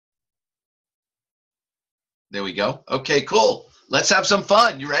There we go. Okay, cool. Let's have some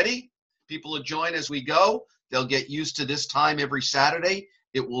fun. You ready? People will join as we go. They'll get used to this time every Saturday.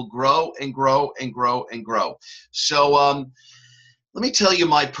 It will grow and grow and grow and grow. So let me tell you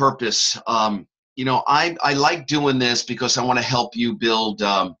my purpose. I like doing this because I want to help you build,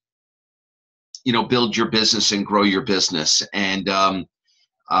 build your business and grow your business. And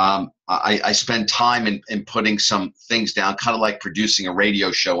I spend time in putting some things down, kind of like producing a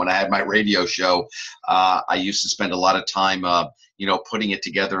radio show. When I had my radio show, I used to spend a lot of time, putting it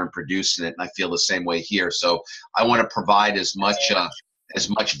together and producing it. And I feel the same way here. So I want to provide as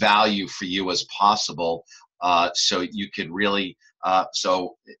much value for you as possible, so you could really.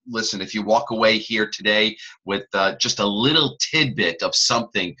 So listen, if you walk away here today with just a little tidbit of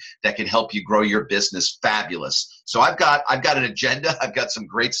something that can help you grow your business, fabulous. So I've got an agenda. I've got some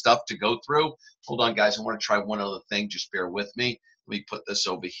great stuff to go through. Hold on, guys. I want to try one other thing. Just bear with me. Let me put this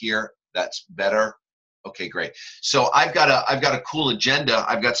over here. That's better. Okay, great. So I've got a cool agenda.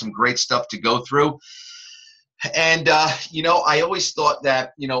 I've got some great stuff to go through. And, I always thought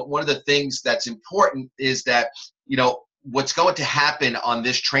that, one of the things that's important is that, what's going to happen on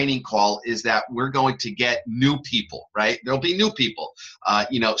this training call is that we're going to get new people, right? There'll be new people.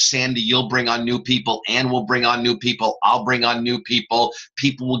 Sandy, you'll bring on new people. Ann will bring on new people. I'll bring on new people.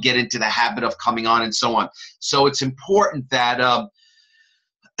 People will get into the habit of coming on and so on. So it's important that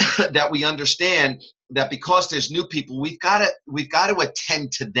that we understand that because there's new people, we've got to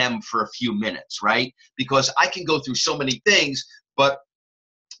attend to them for a few minutes, right? Because I can go through so many things, but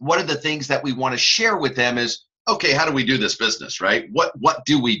one of the things that we want to share with them is, okay, how do we do this business, right? What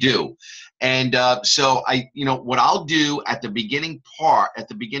do we do? And so what I'll do at the beginning part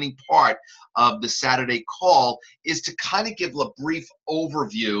of the Saturday call is to kind of give a brief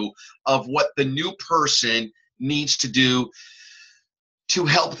overview of what the new person needs to do to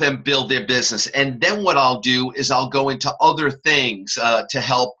help them build their business. And then what I'll do is I'll go into other things to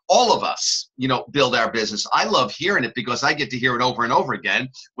help all of us, build our business. I love hearing it because I get to hear it over and over again,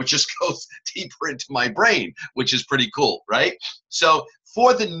 which just goes deeper into my brain, which is pretty cool, right? So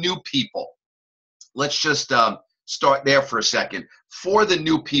for the new people, let's just start there for a second. For the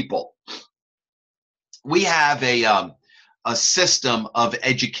new people, we have a system of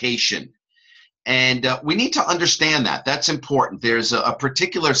education. And we need to understand that. That's important. There's a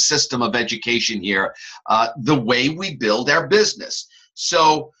particular system of education here, the way we build our business.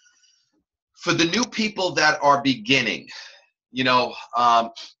 So for the new people that are beginning,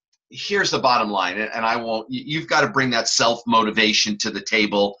 here's the bottom line, and you've got to bring that self-motivation to the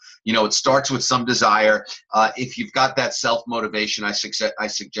table. It starts with some desire. If you've got that self-motivation, I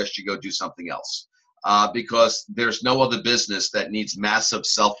suggest you go do something else. Because there's no other business that needs massive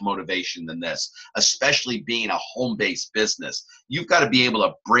self-motivation than this, especially being a home-based business. You've got to be able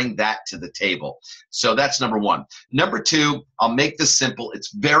to bring that to the table. So that's number one. Number two, I'll make this simple.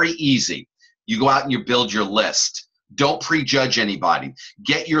 It's very easy. You go out and you build your list. Don't prejudge anybody.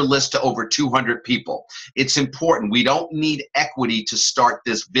 Get your list to over 200 people. It's important. We don't need equity to start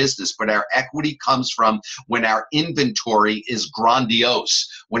this business, but our equity comes from when our inventory is grandiose.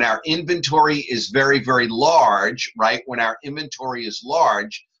 When our inventory is very, very large, right? When our inventory is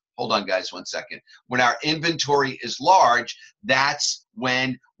large, hold on, guys, one second. When our inventory is large, that's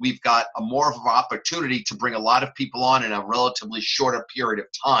when we've got more of an opportunity to bring a lot of people on in a relatively shorter period of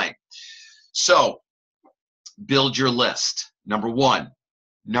time. So, build your list, number one.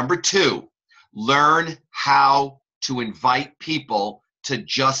 Number two, learn how to invite people to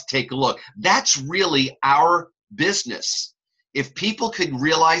just take a look. That's really our business. If people could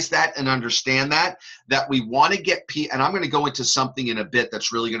realize that and understand that we want to get people, and I'm going to go into something in a bit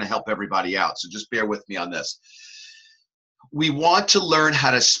that's really going to help everybody out, so just bear with me on this. We want to learn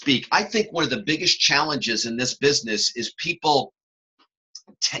how to speak. I think one of the biggest challenges in this business is people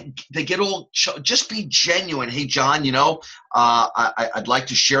they get all, just be genuine. Hey, John, I'd like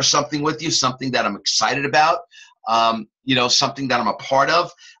to share something with you, something that I'm excited about, something that I'm a part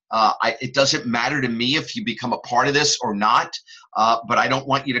of. It doesn't matter to me if you become a part of this or not, but I don't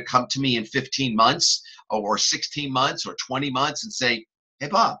want you to come to me in 15 months or 16 months or 20 months and say, hey,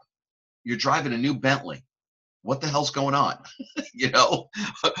 Bob, you're driving a new Bentley. What the hell's going on?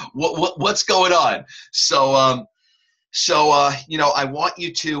 What's going on? So, I want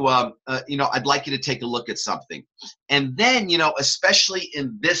you to, I'd like you to take a look at something. And then, especially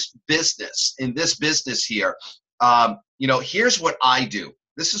in this business here, here's what I do.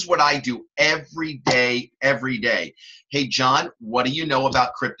 This is what I do every day. Hey, John, what do you know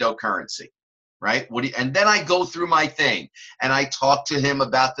about cryptocurrency? right? And then I go through my thing and I talk to him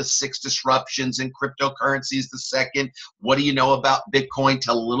about the 6 disruptions in cryptocurrencies. The second, what do you know about Bitcoin?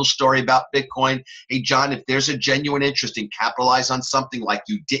 Tell a little story about Bitcoin. Hey, John, if there's a genuine interest in capitalize on something like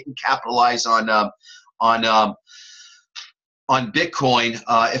you didn't capitalize on Bitcoin,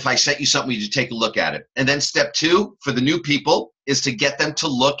 if I sent you something, you should take a look at it. And then step 2 for the new people is to get them to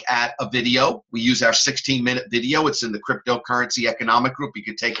look at a video. We use our 16-minute video. It's in the cryptocurrency economic group. You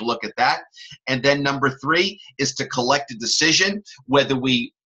can take a look at that. And then number 3 is to collect a decision, whether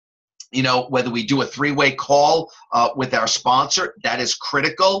we do a 3-way call with our sponsor. That is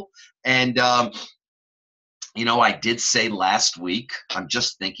critical. And I did say last week, I'm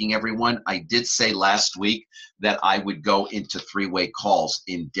just thinking, everyone, I did say last week that I would go into 3-way calls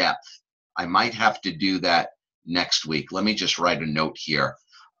in depth. I might have to do that next week. Let me just write a note here,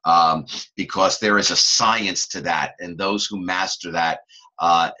 because there is a science to that, and those who master that,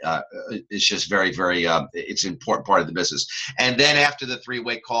 it's just very, very, it's an important part of the business. And then after the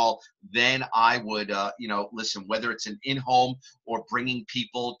 3-way call, then I would, listen, whether it's an in-home or bringing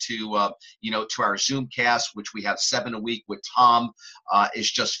people to our Zoom cast, which we have 7 a week with Tom,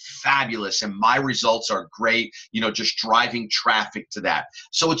 is just fabulous. And my results are great, just driving traffic to that.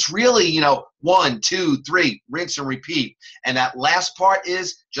 So it's really, 1, 2, 3, rinse and repeat. And that last part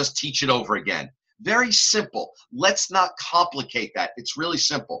is just teach it over again. Very simple. Let's not complicate that. It's really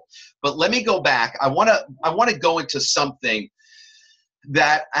simple. But let me go back. I want to go into something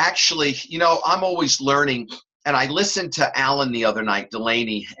that actually, I'm always learning. And I listened to Alan the other night,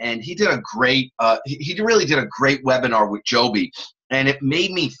 Delaney, and he did a great, he really did a great webinar with Joby. And it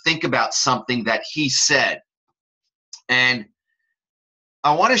made me think about something that he said. And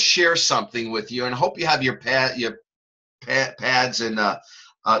I want to share something with you, and I hope you have your pads and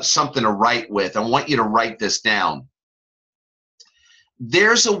something to write with. I want you to write this down.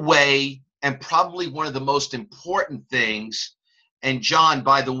 There's a way, and probably one of the most important things, and John,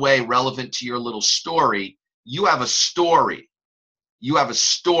 by the way, relevant to your little story, you have a story. You have a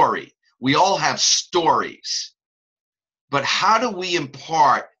story. We all have stories. But how do we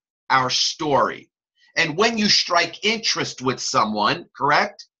impart our story? And when you strike interest with someone,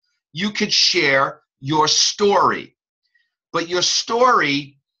 correct, you could share your story. But your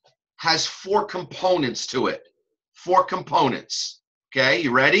story has 4 components to it. 4 components. Okay,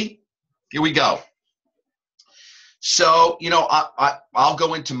 you ready? Here we go. So, I'll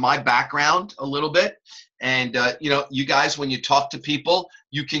go into my background a little bit. And, you guys, when you talk to people,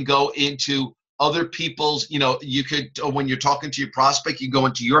 you can go into other people's, you could, when you're talking to your prospect, you go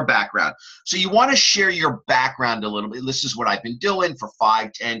into your background. So you want to share your background a little bit. This is what I've been doing for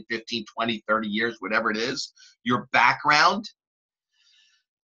 5, 10, 15, 20, 30 years, whatever it is. Your background.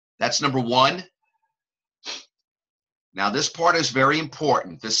 That's number 1. Now, this part is very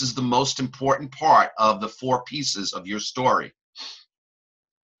important. This is the most important part of the 4 pieces of your story.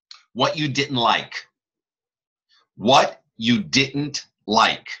 What you didn't like. What you didn't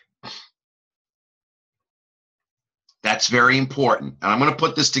like. That's very important. And I'm going to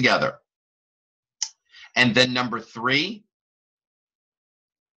put this together. And then number 3,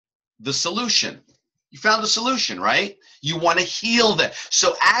 the solution. You found a solution, right? You want to heal that.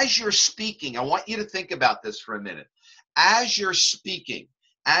 So as you're speaking, I want you to think about this for a minute. As you're speaking,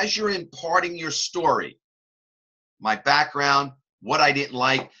 as you're imparting your story, my background, what I didn't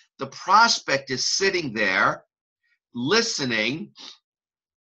like, the prospect is sitting there listening,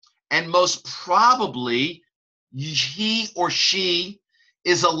 and most probably he or she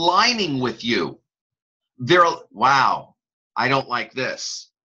is aligning with you. They're, wow, I don't like this.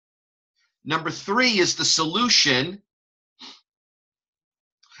 Number 3 is the solution.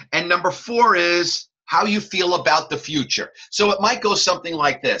 And number 4 is how you feel about the future. So it might go something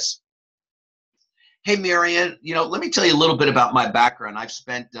like this. Hey, Marianne, let me tell you a little bit about my background. I've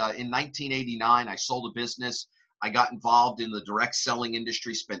spent, in 1989, I sold a business. I got involved in the direct selling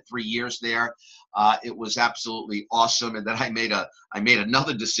industry, spent 3 years there. It was absolutely awesome. And then I made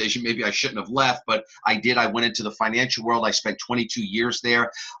another decision. Maybe I shouldn't have left, but I did. I went into the financial world. I spent 22 years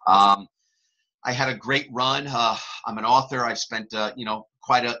there. I had a great run. I'm an author. I've spent,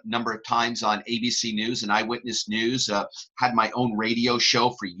 quite a number of times on ABC News and Eyewitness News. Had my own radio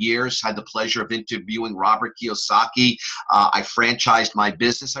show for years. Had the pleasure of interviewing Robert Kiyosaki. I franchised my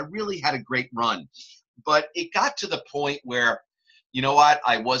business. I really had a great run. But it got to the point where, you know what,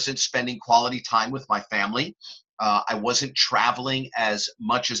 I wasn't spending quality time with my family. I wasn't traveling as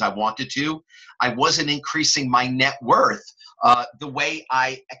much as I wanted to. I wasn't increasing my net worth the way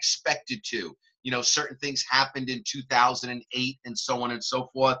I expected to. Certain things happened in 2008 and so on and so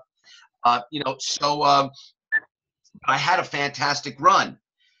forth. I had a fantastic run.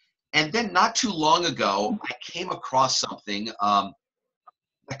 And then not too long ago, I came across something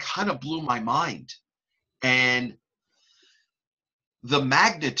that kind of blew my mind. And the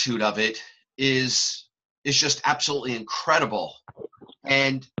magnitude of it is just absolutely incredible.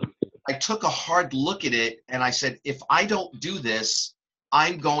 And I took a hard look at it and I said, if I don't do this,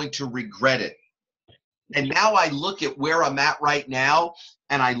 I'm going to regret it. And now I look at where I'm at right now,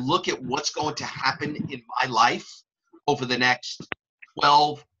 and I look at what's going to happen in my life over the next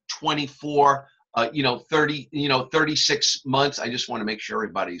 12, 24, 30, 36 months. I just want to make sure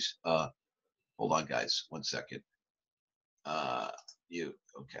everybody's, hold on, guys, 1 second.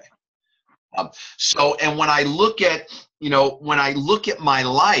 Okay. So, and when I look at, when I look at my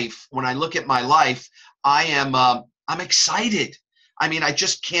life, I am, I'm excited. I mean, I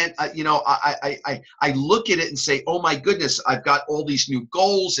just can't, I look at it and say, oh my goodness, I've got all these new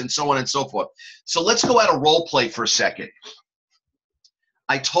goals and so on and so forth. So let's go at a role play for a second.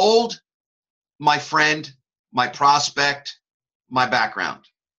 I told my friend, my prospect, my background.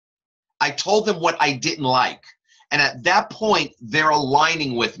 I told them what I didn't like. And at that point, they're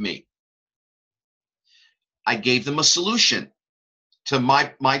aligning with me. I gave them a solution to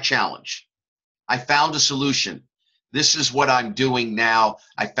my challenge. I found a solution. This is what I'm doing now.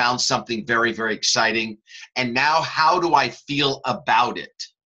 I found something very, very exciting. And now how do I feel about it,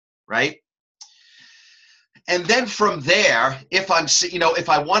 right? And then from there, if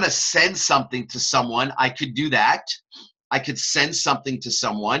I want to send something to someone, I could do that. I could send something to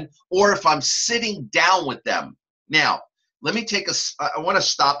someone, or if I'm sitting down with them. Now, let me I want to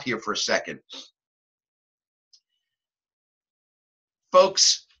stop here for a second.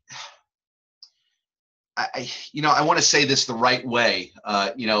 Folks, I want to say this the right way.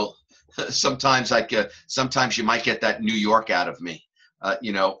 Sometimes sometimes you might get that New York out of me,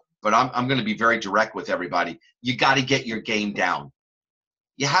 but I'm going to be very direct with everybody. You got to get your game down.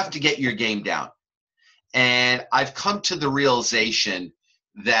 You have to get your game down. And I've come to the realization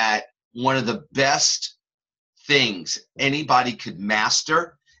that one of the best things anybody could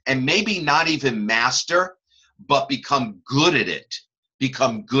master, and maybe not even master, but become good at it,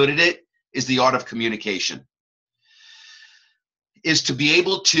 is the art of communication. Is to be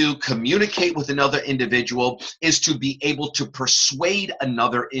able to communicate with another individual, is to be able to persuade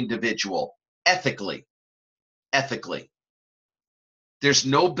another individual ethically. There's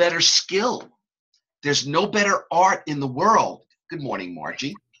no better skill. There's no better art in the world. Good morning,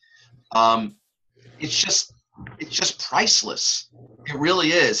 Margie. It's just priceless. It really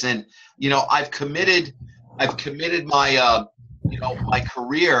is. And I've committed my my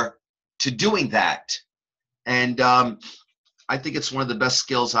career to doing that. And I think it's one of the best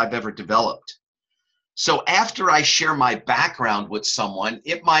skills I've ever developed. So after I share my background with someone,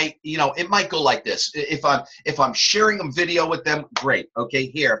 it might go like this. If I'm sharing a video with them, great. Okay,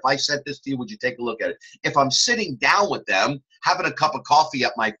 here, if I sent this to you, would you take a look at it? If I'm sitting down with them, having a cup of coffee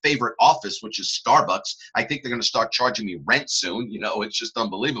at my favorite office, which is Starbucks, I think they're going to start charging me rent soon. It's just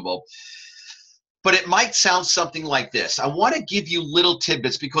unbelievable. But it might sound something like this. I want to give you little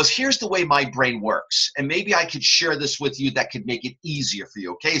tidbits because here's the way my brain works. And maybe I could share this with you that could make it easier for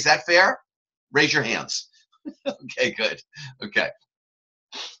you. Okay, is that fair? Raise your hands. Okay, good. Okay.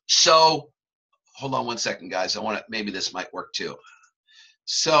 So hold on 1 second, guys. Maybe this might work too.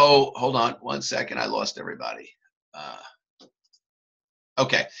 So hold on 1 second. I lost everybody.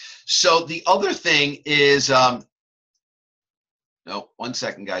 Okay. So the other thing is, no, 1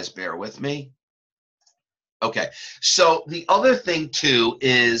 second, guys. Bear with me. Okay. So the other thing too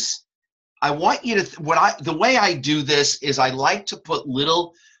is I want you to, the way I do this is I like to put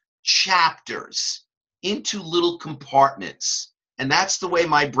little chapters into little compartments. And that's the way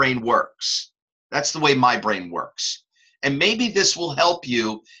my brain works. And maybe this will help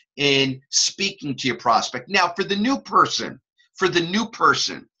you in speaking to your prospect. Now, for the new person,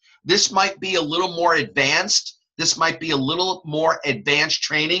 this might be a little more advanced. This might be a little more advanced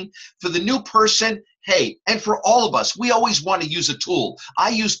training. For the new person, hey, and for all of us, we always want to use a tool. I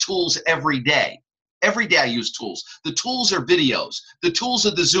use tools every day. Every day I use tools. The tools are videos. The tools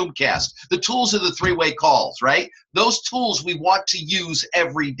are the Zoomcast. The tools are the three-way calls, right? Those tools we want to use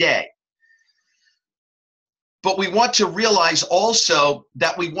every day. But we want to realize also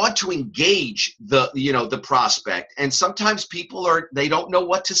that we want to engage the prospect. And sometimes people they don't know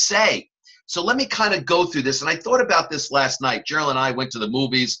what to say. So let me kind of go through this. And I thought about this last night. Gerald and I went to the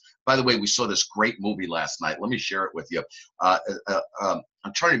movies. By the way, we saw this great movie last night. Let me share it with you.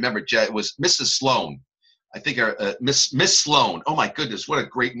 I'm trying to remember. It was Mrs. Sloan. I think Miss Sloan. Oh my goodness, what a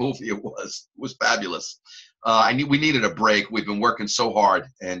great movie it was. It was fabulous. We needed a break. We've been working so hard,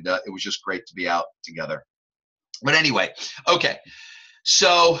 and it was just great to be out together. But anyway, okay.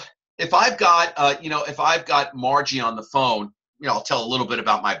 So if I've got, if I've got Margie on the phone, I'll tell a little bit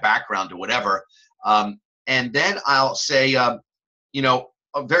about my background or whatever. And then I'll say,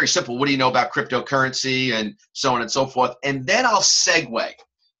 very simple. What do you know about cryptocurrency and so on and so forth? And then I'll segue.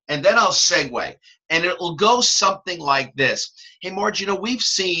 And it'll go something like this. Hey, Marge, we've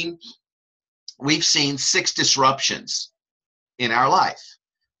seen 6 disruptions in our life.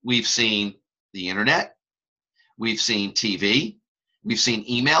 We've seen the internet. We've seen TV. We've seen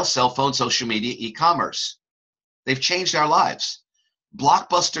email, cell phone, social media, e-commerce. They've changed our lives.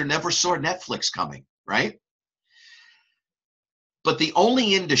 Blockbuster never saw Netflix coming, right? But the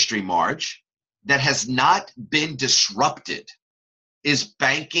only industry, Marge, that has not been disrupted is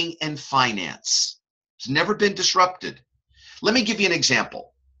banking and finance. It's never been disrupted. Let me give you an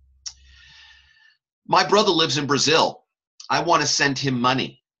example. My brother lives in Brazil. I want to send him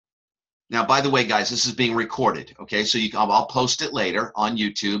money. Now, by the way, guys, this is being recorded, okay? So I'll post it later on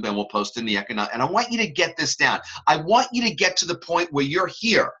YouTube, and we'll post it in the economic. And I want you to get this down. I want you to get to the point where you're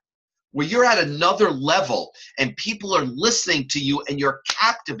here, where you're at another level, and people are listening to you, and you're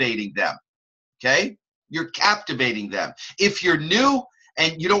captivating them, okay? You're captivating them. If you're new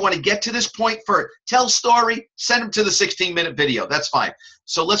and you don't want to get to this point, tell story, send them to the 16-minute video. That's fine.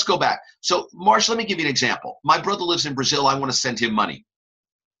 So let's go back. So, Marsh, let me give you an example. My brother lives in Brazil. I want to send him money.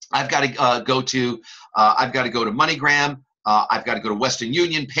 I've got to go to MoneyGram. I've got to go to Western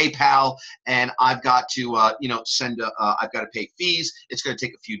Union, PayPal, and I've got to I've got to pay fees. It's going to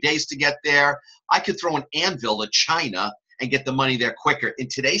take a few days to get there. I could throw an anvil to China and get the money there quicker. In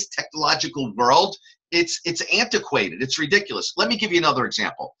today's technological world, it's antiquated. It's ridiculous. Let me give you another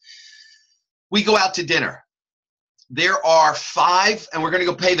example. We go out to dinner. There are 5, and we're going to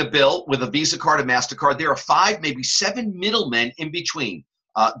go pay the bill with a Visa card, a MasterCard. There are 5, maybe 7 middlemen in between.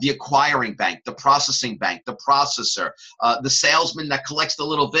 The acquiring bank, the processing bank, the processor, the salesman that collects the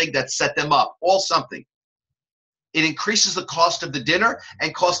little vig that set them up, all something. It increases the cost of the dinner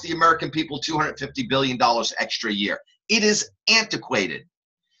and costs the American people $250 billion extra a year. It is antiquated.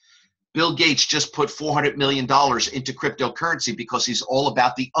 Bill Gates just put $400 million into cryptocurrency because he's all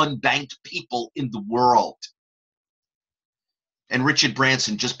about the unbanked people in the world. And Richard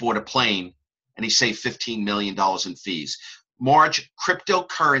Branson just bought a plane and he saved $15 million in fees. Marge,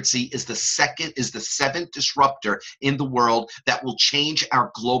 cryptocurrency is the 7th disruptor in the world that will change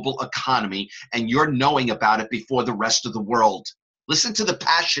our global economy, and you're knowing about it before the rest of the world. Listen to the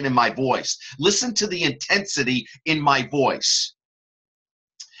passion in my voice. Listen to the intensity in my voice.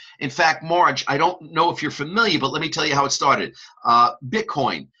 In fact, Marge, I don't know if you're familiar, but let me tell you how it started.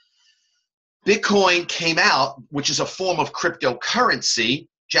 Bitcoin. Bitcoin came out, which is a form of cryptocurrency,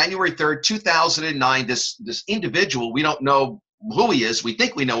 January 3rd, 2009, this individual, we don't know who he is. We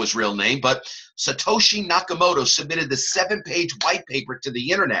think we know his real name, but Satoshi Nakamoto submitted the 7-page white paper to the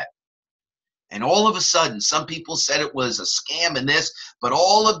internet. And all of a sudden, some people said it was a scam and this, but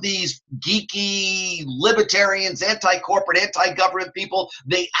all of these geeky libertarians, anti-corporate, anti-government people,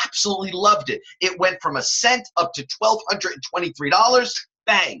 they absolutely loved it. It went from a cent up to $1,223,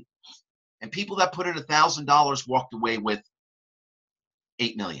 bang. And people that put in $1,000 walked away with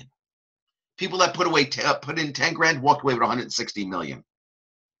 8 million. People that put in 10 grand walked away with 160 million.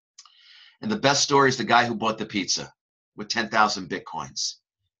 And the best story is the guy who bought the pizza with 10,000 Bitcoins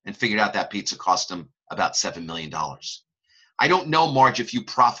and figured out that pizza cost him about $7 million. I don't know, Marge, if you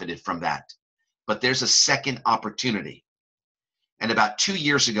profited from that, but there's a second opportunity. And about 2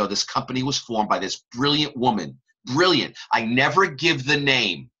 years ago, this company was formed by this brilliant woman. Brilliant. I never give the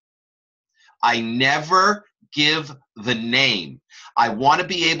name. I never give the name. I want to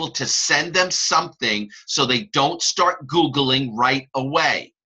be able to send them something so they don't start Googling right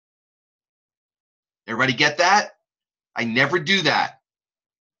away. Everybody get that? I never do that.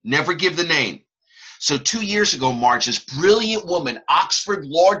 Never give the name. So 2 years ago, Marge, this brilliant woman, Oxford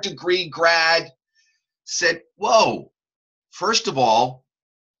law degree grad, said, whoa, first of all,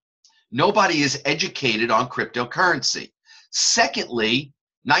 nobody is educated on cryptocurrency. Secondly,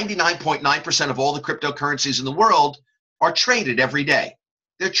 99.9% of all the cryptocurrencies in the world are traded every day.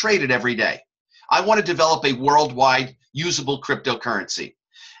 They're traded every day. I want to develop a worldwide usable cryptocurrency.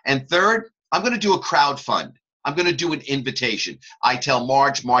 And third, I'm going to do a crowd fund. I'm going to do an invitation. I tell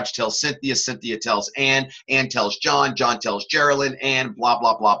Marge, Marge tells Cynthia, Cynthia tells Ann, Ann tells John, John tells Geraldine, and blah,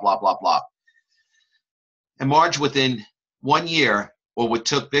 blah, blah, blah, blah, blah. And Marge, within 1 year, or what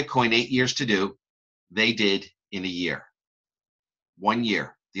took Bitcoin 8 years to do, they did in a year. 1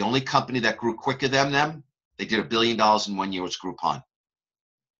 year. The only company that grew quicker than them, they did $1 billion in 1 year, was Groupon.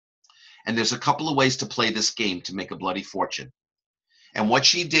 And there's a couple of ways to play this game to make a bloody fortune. And what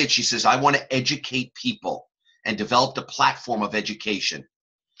she did, she says, I want to educate people, and developed a platform of education.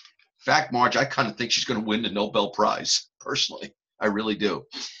 fact, Marge, I kind of think she's going to win the Nobel Prize, personally. I really do.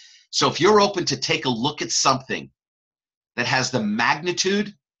 So if you're open to take a look at something that has the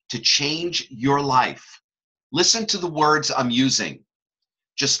magnitude to change your life, listen to the words I'm using.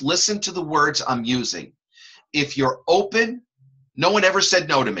 Just listen to the words I'm using. If you're open, no one ever said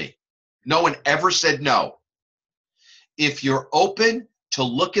no to me. No one ever said no. If you're open to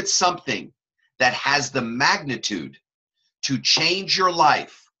look at something that has the magnitude to change your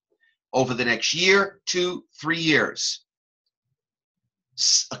life over the next year, 2, 3 years,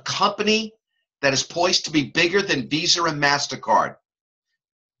 a company that is poised to be bigger than Visa and MasterCard.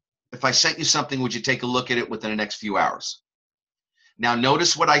 If I sent you something, would you take a look at it within the next few hours? Now,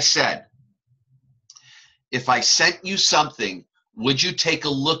 notice what I said. If I sent you something, would you take a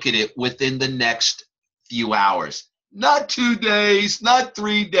look at it within the next few hours? Not 2 days, not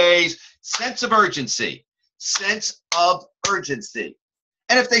 3 days. Sense of urgency. Sense of urgency.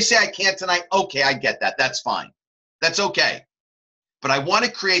 And if they say I can't tonight, okay, I get that. That's fine. That's okay. But I want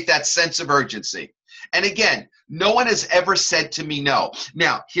to create that sense of urgency. And again, no one has ever said to me no.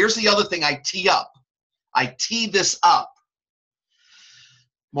 Now, here's the other thing I tee up. I tee this up.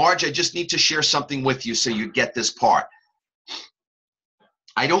 Marge, I just need to share something with you so you get this part.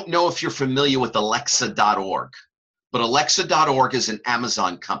 I don't know if you're familiar with Alexa.org, but Alexa.org is an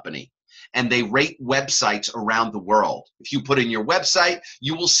Amazon company, and they rate websites around the world. If you put in your website,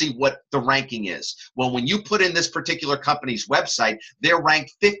 you will see what the ranking is. Well, when you put in this particular company's website, they're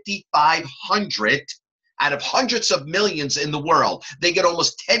ranked 5,500 out of hundreds of millions in the world. They get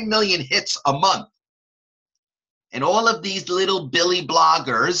almost 10 million hits a month. And all of these little Billy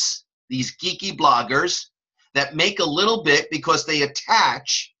bloggers, these geeky bloggers that make a little bit because they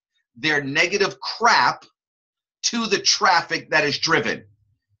attach their negative crap to the traffic that is driven.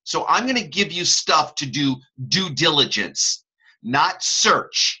 So I'm going to give you stuff to do due diligence, not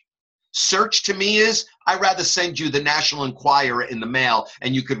search. Search to me is, I'd rather send you the National Enquirer in the mail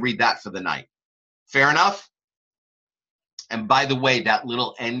and you could read that for the night. Fair enough? And by the way, that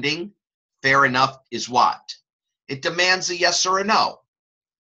little ending, fair enough, is what? It demands a yes or a no.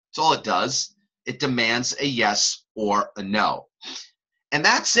 That's all it does. It demands a yes or a no. And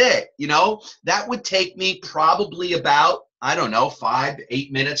that's it. You know, that would take me probably about, I don't know, 5 to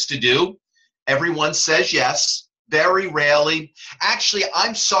 8 minutes to do. Everyone says yes, very rarely. Actually,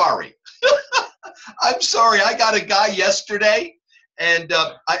 I'm sorry. I'm sorry. I got a guy yesterday, and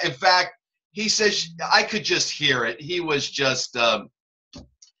in fact, he says, I could just hear it. He was just,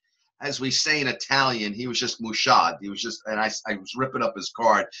 as we say in Italian, he was just mushad. He was just, and I was ripping up his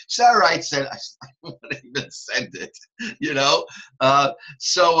card. He said, all right, said, I don't want to even send it, you know? But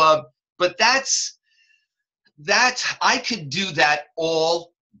that I could do that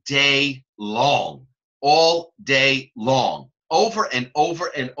all day long, over and over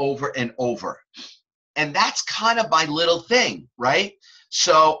and over and over. And that's kind of my little thing, right?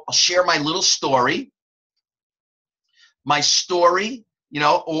 So I'll share my little story. My story, you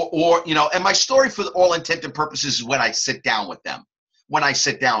know, and my story for all intent and purposes is when I sit down with them.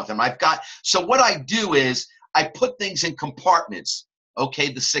 So what I do is I put things in compartments.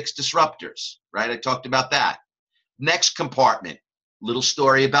 Okay, the 6 disruptors, right? I talked about that. Next compartment, little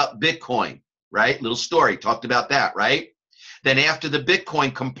story about Bitcoin, right? Little story, talked about that, right? Then after the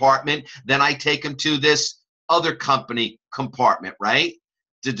Bitcoin compartment, then I take them to this other company compartment, right?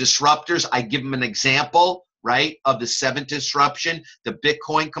 The disruptors, I give them an example, right, of the 7th disruption, the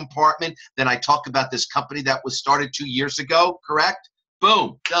Bitcoin compartment. Then I talk about this company that was started 2 years ago, correct?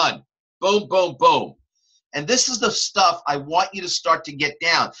 Boom, done. Boom, boom, boom. And this is the stuff I want you to start to get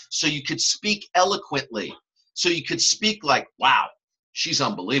down so you could speak eloquently. So you could speak like, wow, she's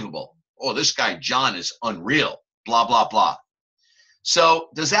unbelievable. Oh, this guy John is unreal, blah, blah, blah. So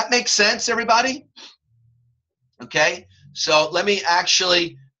does that make sense, everybody? Okay, so let me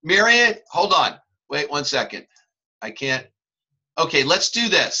actually, Miriam, hold on. Wait 1 second. I can't. Okay, let's do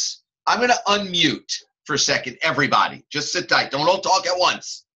this. I'm going to unmute for a second, everybody. Just sit tight. Don't all talk at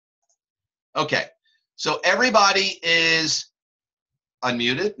once. Okay, so everybody is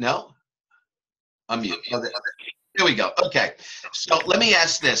unmuted? No? Unmute. Okay. Here we go. Okay, so let me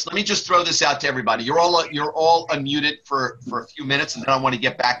ask this. Let me just throw this out to everybody. You're all unmuted for a few minutes, and then I want to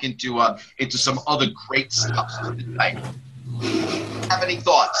get back into some other great stuff. Have any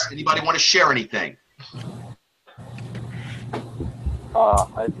thoughts? Anybody want to share anything?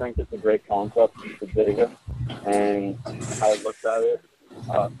 I think it's a great concept to dig in, and I looked at it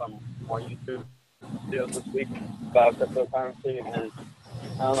some more YouTube videos this week about cryptocurrency, and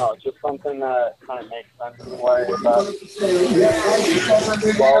I don't know, it's just something that kind of makes sense in a way. Well, because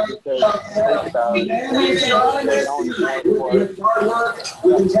think about it, they're going more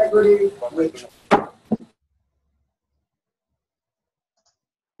towards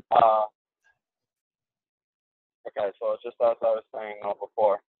okay, so it's just as I was saying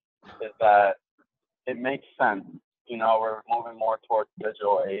before, is that it makes sense. You know, we're moving more towards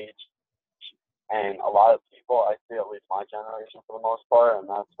digital age, and a lot of people, I see at least my generation for the most part, and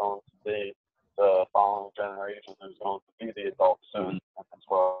that's going to be the following generation who's going to be the adults soon as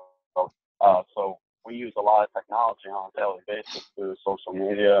well. So we use a lot of technology on a daily basis through social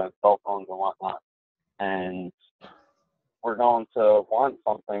media and cell phones and whatnot, and we're going to want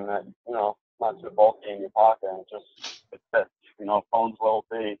something that, you know, not too bulky in your pocket and just it fits. You know, phones will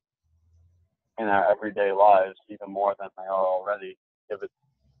be in our everyday lives even more than they are already. Give it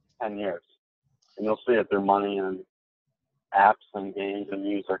 10 years. And you'll see it through money and apps and games and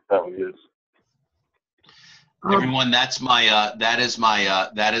music that we use. Everyone, that's my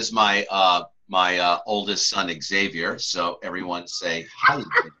my oldest son Xavier. So everyone say hi,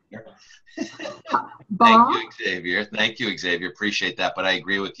 Xavier. Thank you, Xavier. Thank you, Xavier. Appreciate that. But I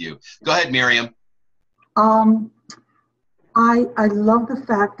agree with you. Go ahead, Miriam. I love the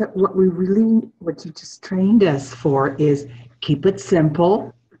fact that what you just trained us for is keep it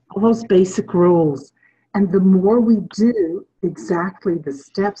simple, all those basic rules. And the more we do exactly the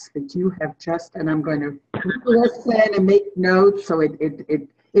steps that you have just, and I'm going to listen and make notes so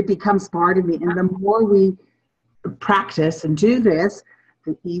it becomes part of me. And the more we practice and do this,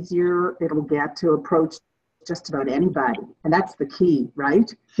 the easier it'll get to approach just about anybody. And that's the key,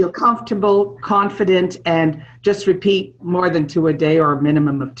 right? Feel comfortable, confident, and just repeat more than 2 a day or a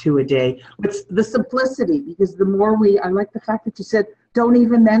minimum of 2 a day. It's the simplicity, because the more I like the fact that you said, don't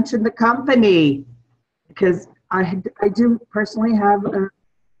even mention the company, because I do personally have a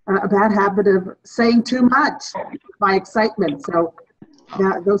bad habit of saying too much, my excitement. So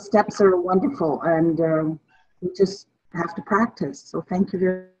those steps are wonderful, and we just have to practice. So thank you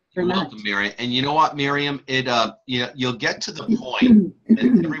very You're much. welcome, Miriam. And you know what, Miriam? You'll get to the point,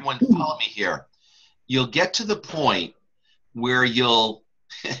 and everyone follow me here. You'll get to the point where you'll,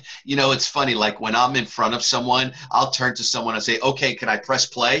 you know, it's funny, like when I'm in front of someone, I'll turn to someone and say, okay, can I press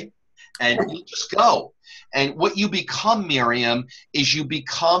play? And you just go. And what you become, Miriam, is you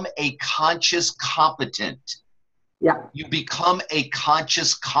become a conscious competent. Yeah. You become a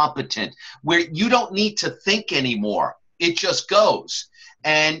conscious competent where you don't need to think anymore. It just goes.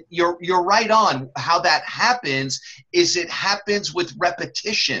 And you're right on. How that happens is it happens with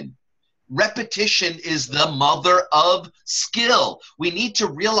repetition. Repetition is the mother of skill. We need to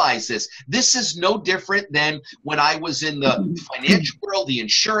realize this. This is no different than when I was in the financial world, the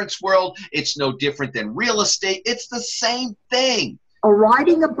insurance world. It's no different than real estate. It's the same thing. Or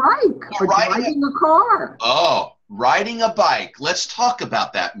riding a bike, or driving a car. Oh, riding a bike. Let's talk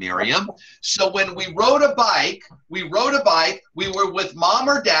about that, Miriam. So when we rode a bike, we were with mom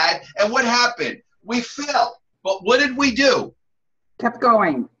or dad, and what happened? We fell. But what did we do? Kept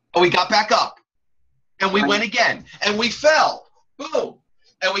going. Oh, we got back up. And we went again. And we fell. Boom.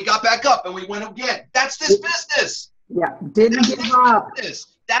 And we got back up and we went again. That's this business. Yeah. Didn't give up.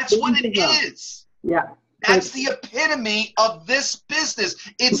 That's what it is. Yeah. That's the epitome of this business.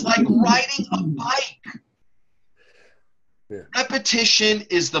 It's like riding a bike. Yeah. Repetition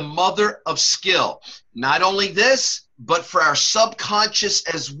is the mother of skill. Not only this, but for our subconscious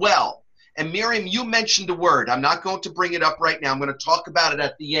as well. And Miriam, you mentioned a word. I'm not going to bring it up right now. I'm going to talk about it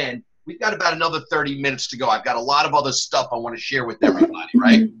at the end. We've got about another 30 minutes to go. I've got a lot of other stuff I want to share with everybody,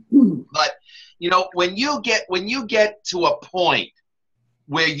 right? But, you know, when you get to a point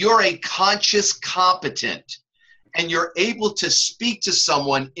where you're a conscious competent and you're able to speak to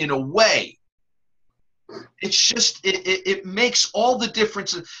someone in a way, it's just, it makes all the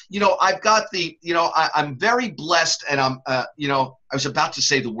difference. You know, I've got I'm very blessed, and I'm, I was about to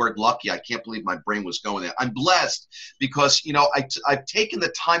say the word lucky. I can't believe my brain was going there. I'm blessed because, you know, I've taken the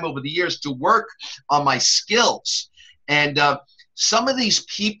time over the years to work on my skills. And some of these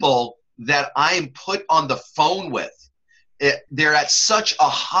people that I am put on the phone with, they're at such a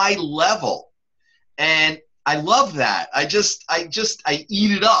high level. And I love that. I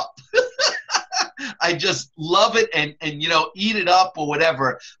eat it up. I just love it and you know, eat it up or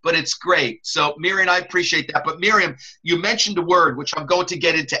whatever, but it's great. So Miriam, I appreciate that. But Miriam, you mentioned a word, which I'm going to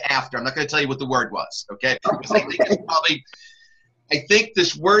get into after. I'm not going to tell you what the word was, okay? Because I think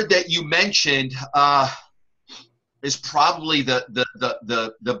this word that you mentioned is probably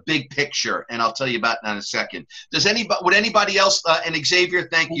the big picture, and I'll tell you about that in a second. Would anybody else, and Xavier,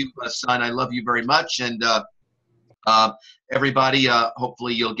 thank you, son. I love you very much. And Everybody,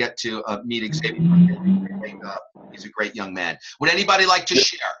 hopefully you'll get to meet Xavier. He's a great young man. Would anybody like to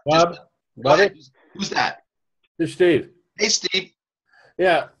share? Bob, Go ahead. Who's that? It's Steve. Hey, Steve.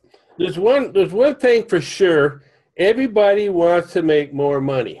 Yeah, there's one thing for sure. Everybody wants to make more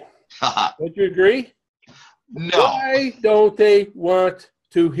money. Would you agree? No. Why don't they want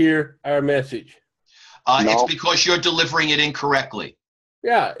to hear our message? No. It's because you're delivering it incorrectly.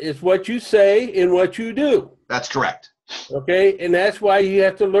 Yeah, it's what you say and what you do. That's correct. Okay, and that's why you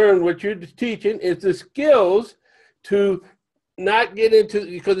have to learn what you're teaching is the skills to not get into,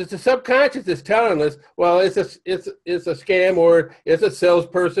 because it's the subconscious that's telling us, well, it's a scam, or it's a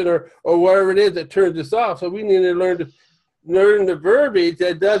salesperson, or whatever it is that turns us off. So we need to learn the verbiage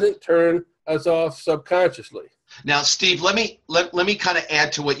that doesn't turn us off subconsciously. Now, Steve, let me kind of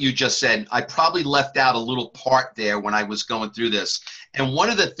add to what you just said. I probably left out a little part there when I was going through this. And one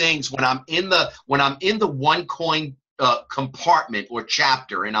of the things when I'm in the one coin compartment or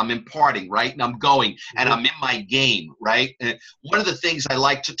chapter, and I'm imparting, right, and I'm going and I'm in my game, right, and one of the things I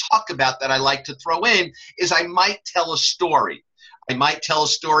like to talk about that I like to throw in is I might tell a story. I might tell a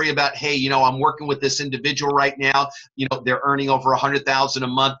story about, hey, you know, I'm working with this individual right now. You know, they're earning over $100,000 a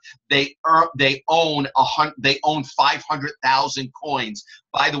month. They own 500,000 coins.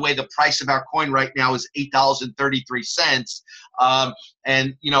 By the way, the price of our coin right now is $8.33.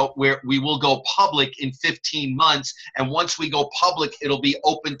 And you know, we will go public in 15 months. And once we go public, it'll be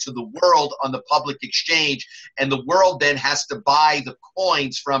open to the world on the public exchange. And the world then has to buy the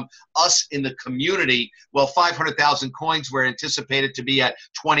coins from us in the community. Well, 500,000 coins were anticipated to be at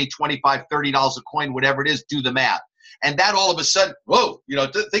 $20, $25, $30 a coin, whatever it is, do the math. And that all of a sudden, whoa, you know,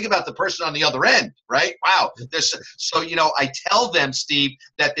 think about the person on the other end, right? Wow. So, you know, I tell them, Steve,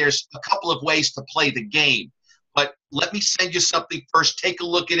 that there's a couple of ways to play the game. But let me send you something first. Take a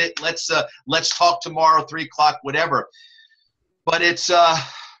look at it. Let's talk tomorrow, 3 o'clock, whatever. But it's,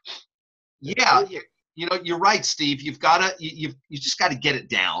 yeah, you know, you're right, Steve. You've got to, you just got to get it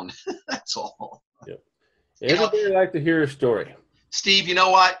down. That's all. Yeah. Everybody like to hear a story. Steve, you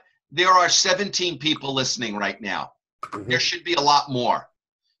know what? There are 17 people listening right now. There should be a lot more.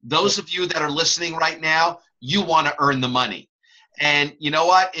 Those of you that are listening right now, you want to earn the money. And you know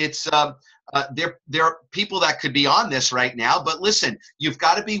what? It's there are people that could be on this right now, but listen, you've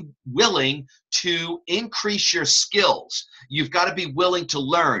got to be willing to increase your skills. You've got to be willing to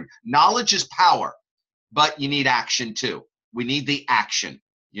learn. Knowledge is power, but you need action too. We need the action,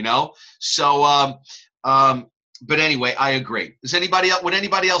 you know? So, but anyway, I agree. Would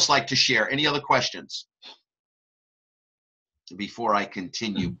anybody else like to share? Any other questions? Before I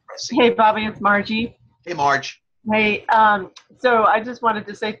continue pressing. Hey, Bobby, it's Margie. Hey, Marge. Hey, so I just wanted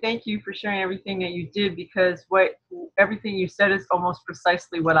to say thank you for sharing everything that you did, because everything you said is almost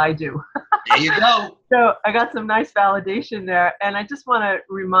precisely what I do. There you go. So I got some nice validation there. And I just want to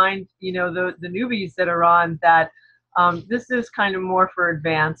remind, you know, the newbies that are on that this is kind of more for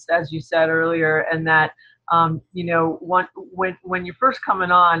advanced, as you said earlier, and that, you know, when you're first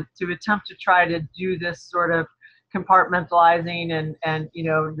coming on, to attempt to try to do this sort of compartmentalizing and you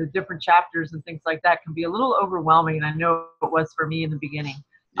know, the different chapters and things like that can be a little overwhelming, and I know it was for me in the beginning.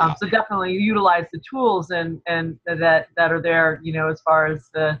 Yeah. So definitely utilize the tools and that are there, you know, as far as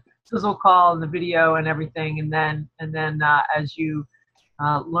the sizzle call and the video and everything, and then as you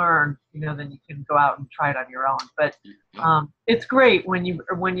learn, you know, then you can go out and try it on your own. But it's great when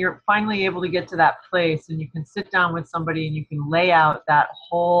you're finally able to get to that place and you can sit down with somebody and you can lay out that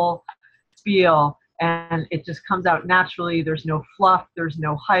whole spiel. And it just comes out naturally. There's no fluff. There's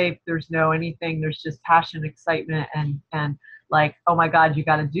no hype. There's no anything. There's just passion, excitement, and like, oh my God, you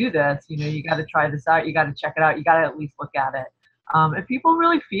got to do this. You know, you got to try this out. You got to check it out. You got to at least look at it. And people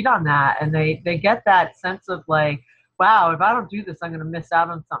really feed on that, and they get that sense of like, wow, if I don't do this, I'm going to miss out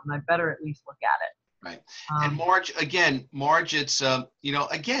on something. I better at least look at it. Right. And Marge, it's you know,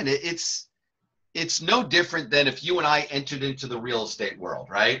 again, it's no different than if you and I entered into the real estate world,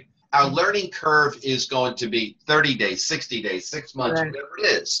 right? Our learning curve is going to be 30 days, 60 days, 6 months, right, whatever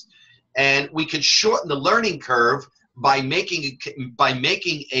it is. And we could shorten the learning curve by making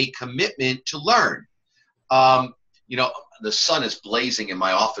a commitment to learn. You know, the sun is blazing in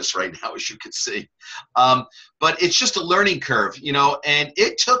my office right now, as you can see. But it's just a learning curve, you know, and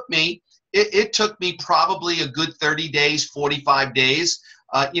it took me probably a good 30 days, 45 days.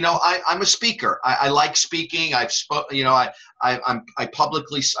 You know, I'm a speaker. I like speaking. I've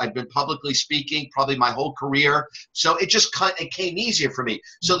been publicly speaking probably my whole career. So it came easier for me.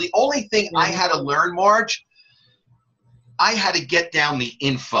 So the only thing I had to learn, Marge, I had to get down the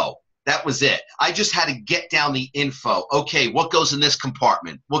info. That was it. I just had to get down the info. Okay, what goes in this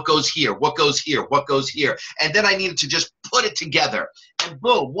compartment? What goes here? What goes here? What goes here? And then I needed to just put it together. And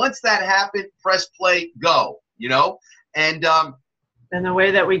boom, once that happened, press play, go, you know? And the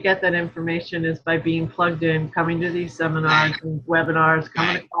way that we get that information is by being plugged in, coming to these seminars and webinars,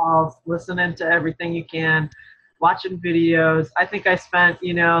 coming to calls, listening to everything you can, watching videos. I think I spent,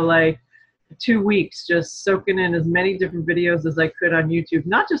 you know, like 2 weeks just soaking in as many different videos as I could on YouTube,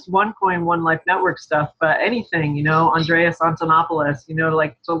 not just OneCoin, One Life Network stuff, but anything, you know, Andreas Antonopoulos, you know,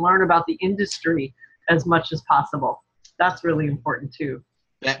 like to learn about the industry as much as possible. That's really important too.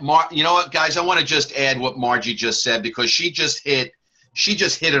 You know what, guys, I want to just add what Margie just said, because she just hit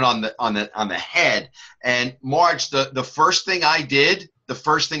it on the head. And Marge, the first thing I did,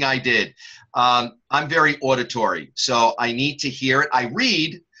 I'm very auditory, so I need to hear it. I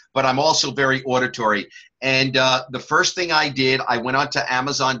read, but I'm also very auditory. And the first thing I did, I went onto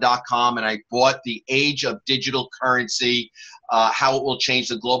Amazon.com and I bought The Age of Digital Currency, How It Will Change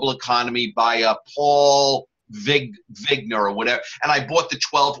the Global Economy by Paul Vigner or whatever. And I bought the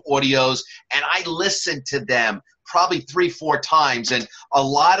 12 audios and I listened to them probably 3-4 times. And a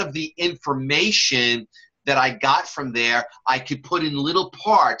lot of the information that I got from there, I could put in little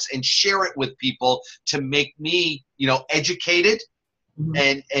parts and share it with people to make me, you know, educated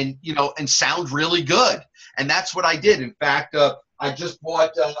and you know, and sound really good. And that's what I did. In fact, I just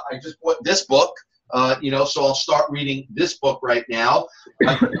bought this book, you know, so I'll start reading this book right now.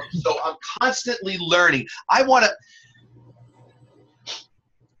 So I'm constantly learning.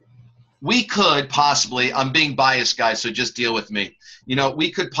 We could possibly, I'm being biased, guys, so just deal with me. You know,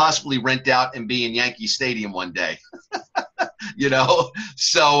 we could possibly rent out and be in Yankee Stadium one day, you know?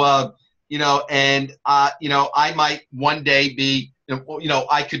 So, you know, and, you know, I might one day be, you know,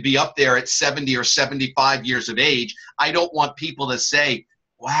 I could be up there at 70 or 75 years of age. I don't want people to say,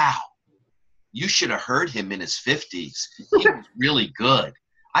 wow, you should have heard him in his 50s. He was really good.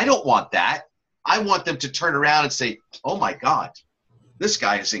 I don't want that. I want them to turn around and say, oh my God, this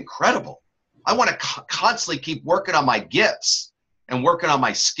guy is incredible. I want to constantly keep working on my gifts and working on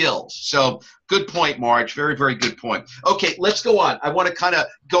my skills. So good point, Marge. Very, very good point. Okay, let's go on. I want to kind of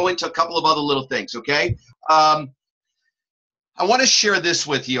go into a couple of other little things, okay? I want to share this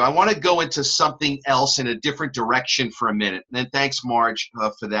with you. I want to go into something else in a different direction for a minute. And then thanks, Marge,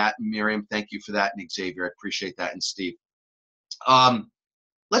 for that. And Miriam, thank you for that. And Xavier, I appreciate that. And Steve.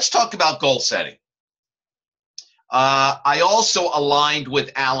 Let's talk about goal setting. I also aligned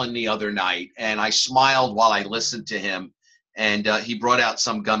with Alan the other night, and I smiled while I listened to him. And he brought out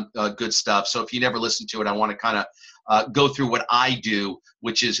some good stuff. So if you never listened to it, I want to kind of go through what I do,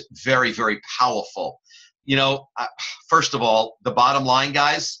 which is very, very powerful. You know, first of all, the bottom line,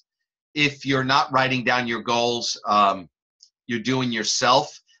 guys, if you're not writing down your goals, you're doing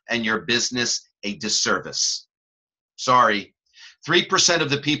yourself and your business a disservice. Sorry. 3%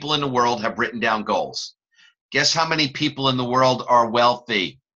 of the people in the world have written down goals. Guess how many people in the world are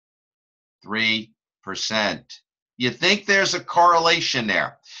wealthy? 3%. You think there's a correlation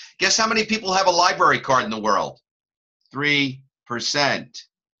there? Guess how many people have a library card in the world? 3%.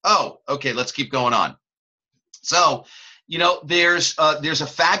 Oh, okay, let's keep going on. So, you know, there's a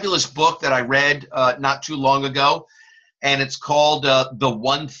fabulous book that I read not too long ago, and it's called The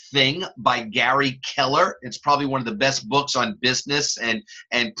One Thing by Gary Keller. It's probably one of the best books on business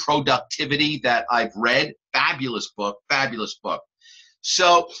and productivity that I've read. Fabulous book, fabulous book.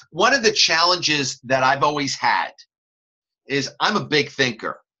 So one of the challenges that I've always had is I'm a big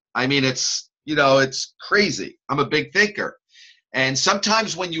thinker. I mean, it's, you know, it's crazy. I'm a big thinker. And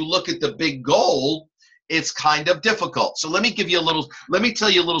sometimes when you look at the big goal, it's kind of difficult. So let me tell you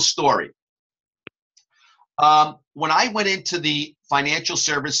a little story. When I went into the financial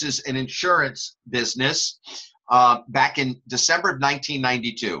services and insurance business back in December of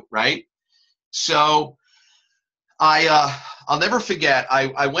 1992, right? So I'll never forget,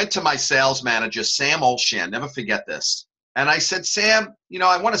 I went to my sales manager, Sam Olshan, never forget this. And I said, Sam, you know,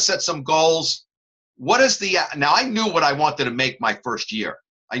 I want to set some goals. Now I knew what I wanted to make my first year.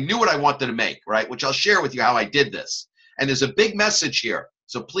 I knew what I wanted to make, right? Which I'll share with you how I did this. And there's a big message here.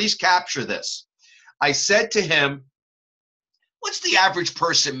 So please capture this. I said to him, what's the average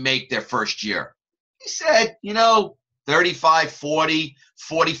person make their first year? He said, you know, 35, 40,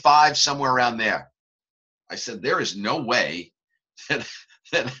 45, somewhere around there. I said, there is no way that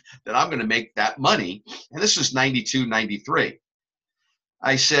I'm going to make that money. And this was 92, 93.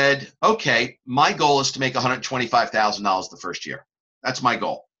 I said, okay, my goal is to make $125,000 the first year. That's my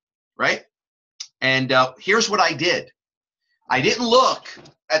goal, right? And here's what I did. I didn't look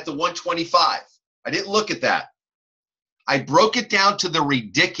at the 125. I didn't look at that. I broke it down to the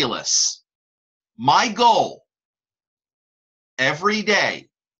ridiculous. My goal every day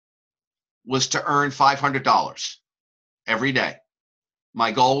was to earn $500 every day. My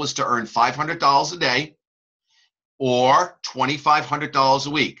goal was to earn $500 a day or $2,500 a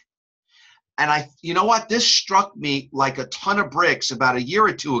week. And you know what? This struck me like a ton of bricks about a year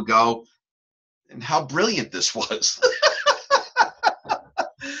or two ago, and how brilliant this was.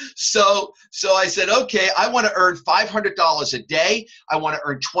 So I said, okay, I want to earn $500 a day. I want to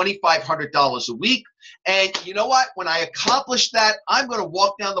earn $2,500 a week. And you know what? When I accomplish that, I'm going to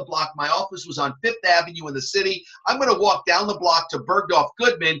walk down the block. My office was on Fifth Avenue in the city. I'm going to walk down the block to Bergdorf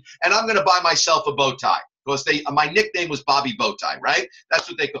Goodman, and I'm going to buy myself a bow tie. Because my nickname was Bobby Bowtie, right? That's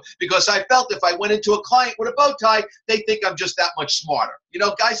what they call. Because I felt if I went into a client with a bow tie, they think I'm just that much smarter. You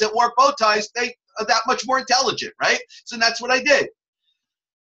know, guys that wore bow ties, they are that much more intelligent, right? So that's what I did.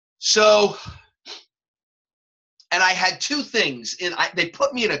 So, and I had two things. They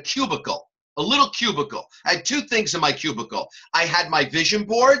put me in a cubicle, a little cubicle. I had two things in my cubicle. I had my vision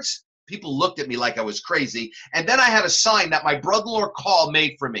boards. People looked at me like I was crazy. And then I had a sign that my brother-in-law Carl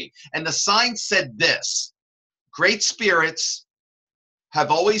made for me. And the sign said this: great spirits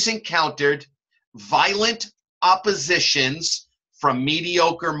have always encountered violent oppositions from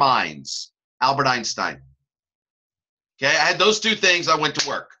mediocre minds. Albert Einstein. Okay, I had those two things. I went to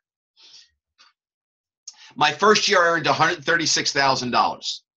work. My first year, I earned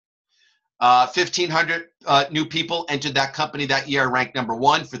 $136,000. 1,500 new people entered that company that year. I ranked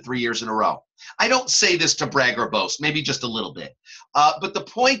 #1 for 3 years in a row. I don't say this to brag or boast, maybe just a little bit. But the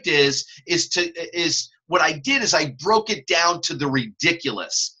point is what I did is I broke it down to the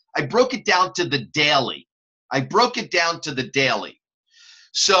ridiculous. I broke it down to the daily. I broke it down to the daily.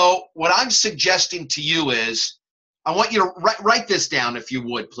 So what I'm suggesting to you is, I want you to write this down if you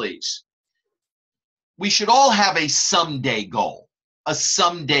would, please. We should all have a someday goal. A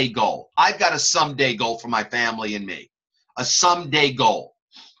someday goal. I've got a someday goal for my family and me. A someday goal.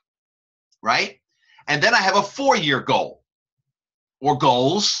 Right? And then I have a 4-year goal or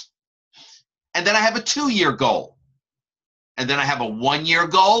goals. And then I have a 2-year goal. And then I have a 1-year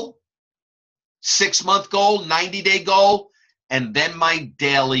goal, 6-month goal, 90-day goal, and then my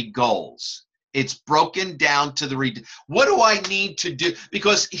daily goals. It's broken down to what do I need to do?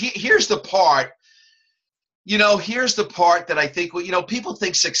 Because here's the part. You know, here's the part that I think, you know, people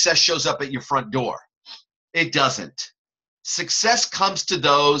think success shows up at your front door. It doesn't. Success comes to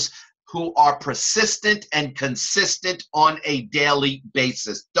those who are persistent and consistent on a daily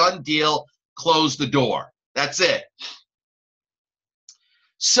basis. Done deal, close the door. That's it.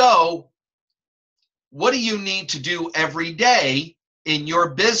 So, what do you need to do every day in your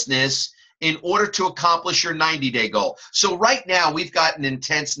business in order to accomplish your 90-day goal? So right now, we've got an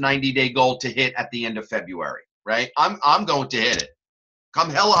intense 90-day goal to hit at the end of February, right? I'm going to hit it. Come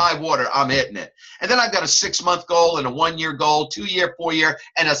hell or high water, I'm hitting it. And then I've got a 6-month goal and a 1-year goal, 2-year, 4-year,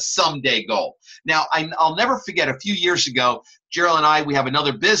 and a someday goal. Now, I'll never forget, a few years ago, Gerald and I, we have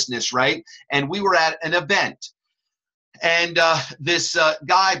another business, right? And we were at an event. And this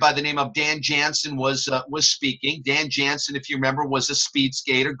guy by the name of Dan Jansen was speaking. Dan Jansen, if you remember, was a speed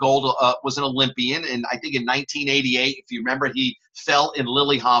skater. Was an Olympian, and I think in 1988, if you remember, he fell in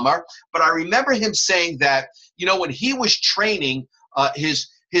Lillehammer. But I remember him saying that, you know, when he was training,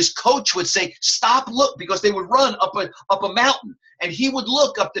 his coach would say, "Stop, look," because they would run up a mountain, and he would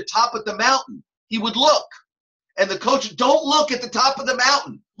look up the top of the mountain. He would look, and the coach, "Don't look at the top of the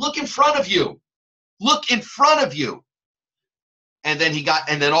mountain. Look in front of you. Look in front of you." And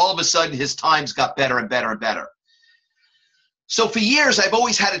then all of a sudden his times got better and better and better. So for years, I've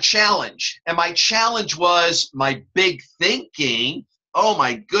always had a challenge. And my challenge was my big thinking. Oh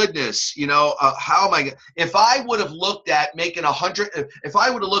my goodness, you know, if I would have looked at making if I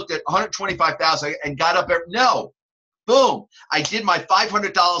would have looked at 125,000 and got up no, boom, I did my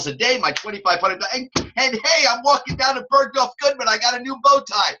 $500 a day, my $2,500, and hey, I'm walking down to Bergdorf Goodman, I got a new bow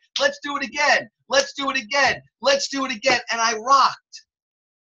tie. Let's do it again. Let's do it again. Let's do it again. And I rocked.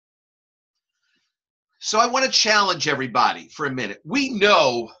 So I want to challenge everybody for a minute. We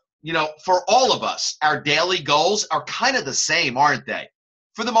know, you know, for all of us, our daily goals are kind of the same, aren't they?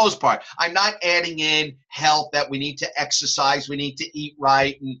 For the most part. I'm not adding in health, that we need to exercise, we need to eat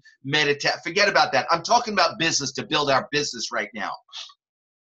right and meditate. Forget about that. I'm talking about business, to build our business right now.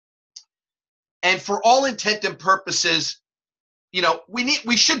 And for all intent and purposes, you know,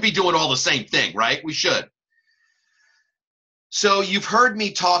 we should be doing all the same thing, right? We should. So you've heard me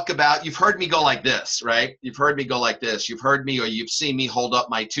go like this, right? You've heard me go like this. You've heard me, or you've seen me hold up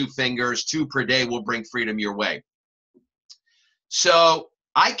my 2 fingers. 2 per day will bring freedom your way. So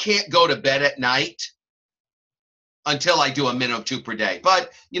I can't go to bed at night until I do a minimum 2 per day.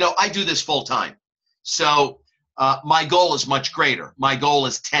 But, I do this full time. So my goal is much greater. My goal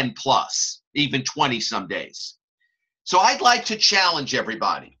is 10 plus, even 20 some days. So I'd like to challenge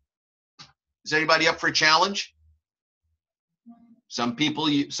everybody. Is anybody up for a challenge? Some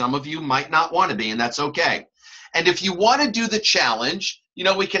of you might not want to be, and that's okay. And if you want to do the challenge,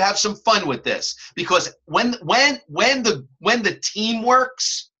 we could have some fun with this, because when the team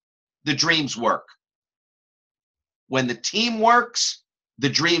works, the dreams work. When the team works, the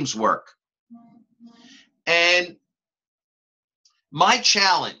dreams work. And my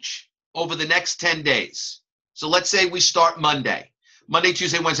challenge over the next 10 days, so let's say we start Monday,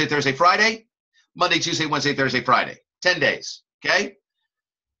 Tuesday, Wednesday, Thursday, Friday, Monday, Tuesday, Wednesday, Thursday, Friday, 10 days, okay,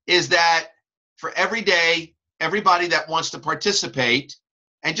 is that for every day, everybody that wants to participate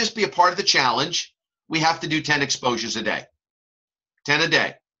and just be a part of the challenge, we have to do 10 exposures a day, 10 a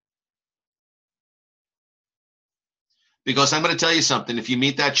day. Because I'm going to tell you something, if you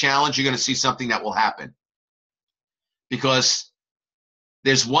meet that challenge, you're going to see something that will happen. Because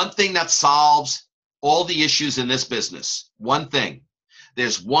there's one thing that solves all the issues in this business. One thing.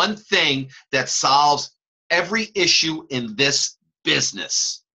 There's one thing that solves every issue in this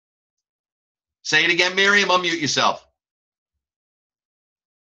business. Say it again, Miriam. Unmute yourself.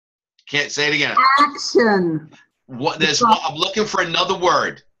 Can't say it again. Action. I'm looking for another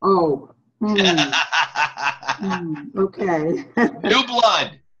word. Oh. Okay. New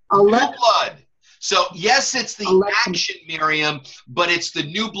blood. New blood. So yes, it's the action, Miriam, but it's the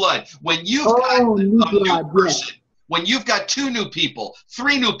new blood. When you've got a new person, when you've got 2 new people,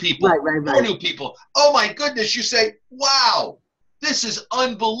 3 new people, 4 new people, oh my goodness, you say, wow, this is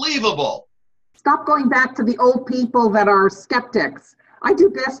unbelievable. Stop going back to the old people that are skeptics. I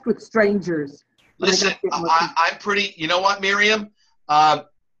do best with strangers. Listen, I'm pretty, you know what, Miriam?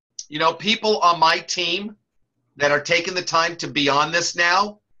 People on my team that are taking the time to be on this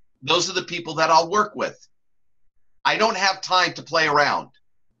now, those are the people that I'll work with. I don't have time to play around.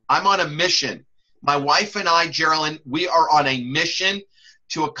 I'm on a mission. My wife and I, Geraldine, we are on a mission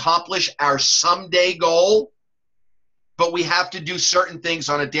to accomplish our someday goal, but we have to do certain things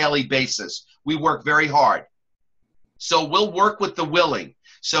on a daily basis. We work very hard. So we'll work with the willing.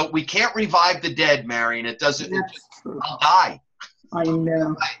 So we can't revive the dead, Marion. It doesn't, I'll die. I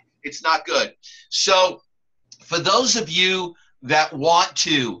know. It's not good. So for those of you that want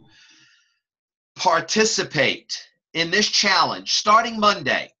to participate in this challenge starting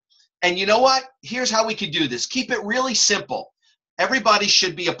Monday, and you know what? Here's how we could do this. Keep it really simple. Everybody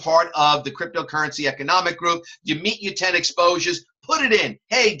should be a part of the Cryptocurrency Economic Group. You meet your 10 exposures, put it in.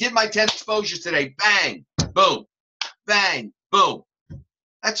 Hey, did my 10 exposures today. Bang, boom, bang, boom.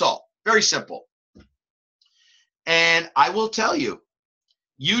 That's all. Very simple. And I will tell you,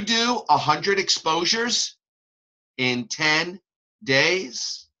 you do 100 exposures in 10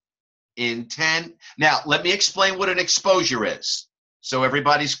 days, Now, let me explain what an exposure is so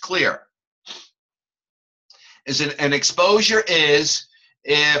everybody's clear. An exposure is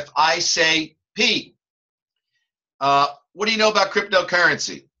if I say, Pete, what do you know about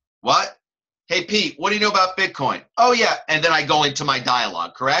cryptocurrency? What? Hey, Pete, what do you know about Bitcoin? Oh, yeah. And then I go into my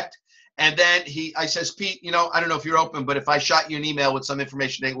dialogue, correct? And then I says, Pete, I don't know if you're open, but if I shot you an email with some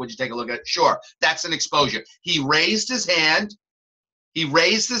information, would you take a look at it? Sure. That's an exposure. He raised his hand.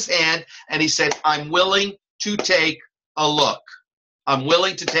 And he said, I'm willing to take a look. I'm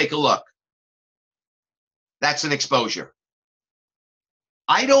willing to take a look. That's an exposure.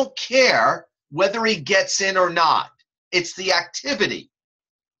 I don't care whether he gets in or not. It's the activity.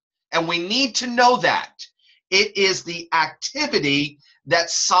 And we need to know that. It is the activity that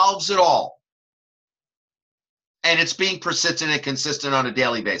solves it all. And it's being persistent and consistent on a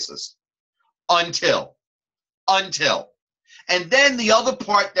daily basis. Until. And then the other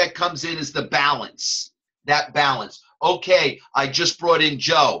part that comes in is the balance. That balance. Okay, I just brought in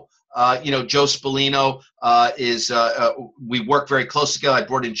Joe. Joe Spallino we work very close together. I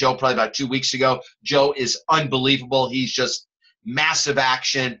brought in Joe probably about 2 weeks ago. Joe is unbelievable. He's just massive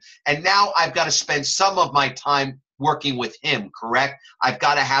action. And now I've got to spend some of my time working with him, correct? I've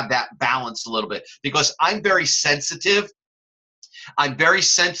got to have that balance a little bit because I'm very sensitive. I'm very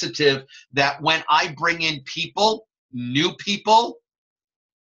sensitive that when I bring in people, new people,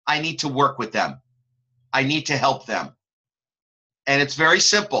 I need to work with them. I need to help them. And it's very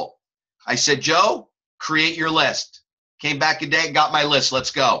simple. I said, Joe, create your list. Came back a day, got my list.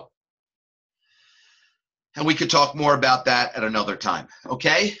 Let's go. And we could talk more about that at another time.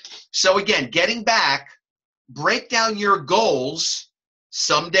 Okay? So again, getting back, break down your goals.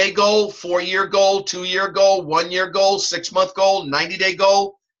 Someday goal, 4-year goal, 2-year goal, 1-year goal, 6-month goal, 90-day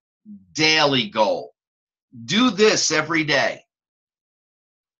goal, daily goal. Do this every day.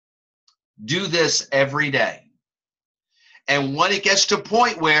 Do this every day. And when it gets to a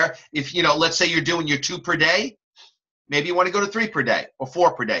point where, if, let's say you're doing your 2 per day, maybe you want to go to 3 per day or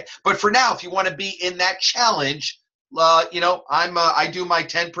 4 per day. But for now, if you want to be in that challenge, I do my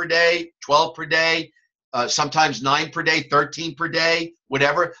 10 per day, 12 per day, sometimes 9 per day, 13 per day,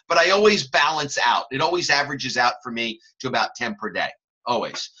 whatever. But I always balance out. It always averages out for me to about 10 per day,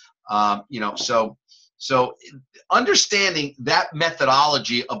 always. So understanding that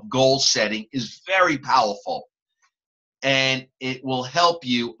methodology of goal setting is very powerful, and it will help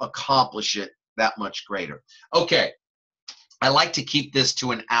you accomplish it that much greater. Okay, I like to keep this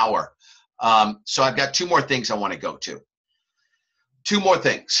to an hour. So I've got 2 more things I want to go to. 2 more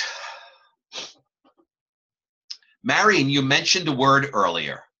things. Marion, you mentioned a word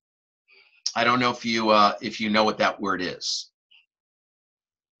earlier. I don't know if you know what that word is.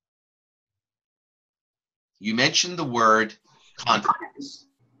 You mentioned the word confidence.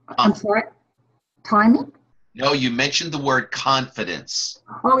 I'm sorry? Timing? No, you mentioned the word confidence.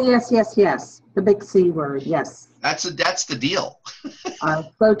 Oh, yes. The big C word, yes. That's the deal.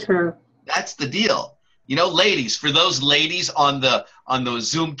 So true. That's the deal. Ladies, for those ladies on the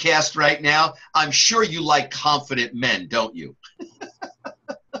Zoomcast right now, I'm sure you like confident men, don't you?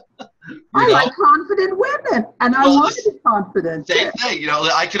 I like confident women, and I want to be confident. Same thing.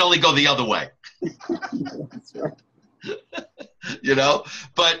 I can only go the other way. That's right.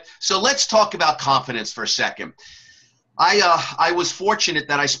 But so let's talk about confidence for a second. I was fortunate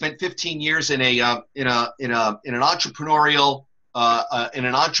that I spent 15 years in an entrepreneurial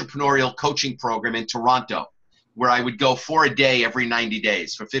coaching program in Toronto, where I would go for a day every 90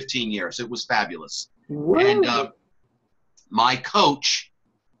 days for 15 years. It was fabulous. Whoa. And my coach,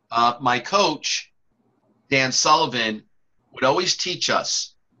 Dan Sullivan, would always teach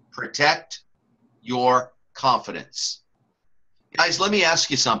us, protect your confidence. Guys, let me ask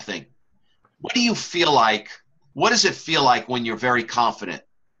you something. What do you feel like? What does it feel like when you're very confident?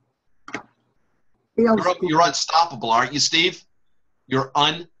 You're unstoppable, aren't you, Steve? You're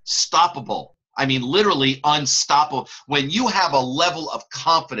unstoppable. I mean, literally unstoppable. When you have a level of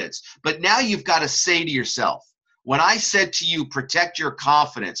confidence, but now you've got to say to yourself, when I said to you, protect your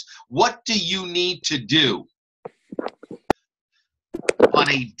confidence, what do you need to do on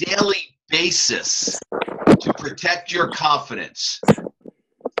a daily basis to protect your confidence?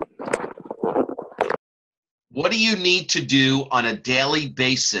 What do you need to do on a daily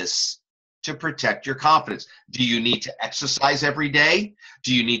basis to protect your confidence? Do you need to exercise every day?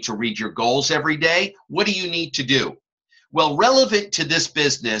 Do you need to read your goals every day? What do you need to do? Well, relevant to this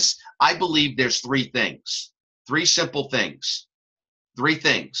business, I believe there's 3 things, 3 simple things, 3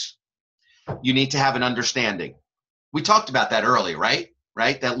 things. You need to have an understanding. We talked about that earlier, right?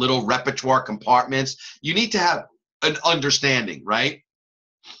 That little repertoire compartments. You need to have an understanding, right?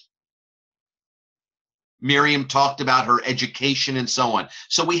 Miriam talked about her education and so on.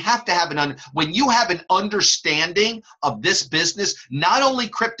 So we have to have when you have an understanding of this business, not only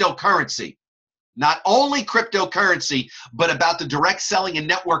cryptocurrency, but about the direct selling and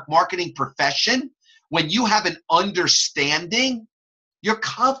network marketing profession, when you have an understanding, you're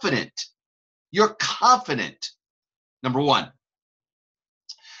confident. You're confident, number 1.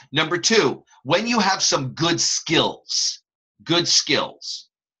 Number 2, when you have some good skills.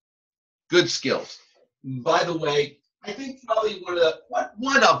 By the way, I think probably one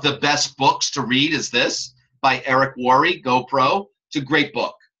of the best books to read is this by Eric Worre, GoPro. It's a great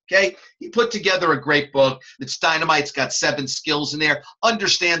book. Okay, he put together a great book. It's dynamite. It's got 7 skills in there.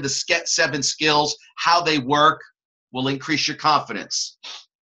 Understand the 7 skills, how they work, will increase your confidence.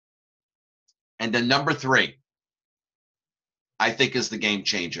 And then number 3, I think, is the game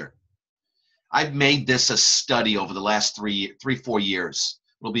changer. I've made this a study over the last 4 years.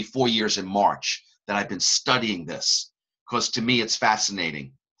 It'll be 4 years in March that I've been studying this, because to me it's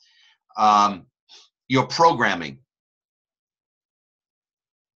fascinating. Your programming.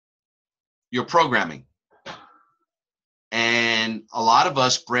 And a lot of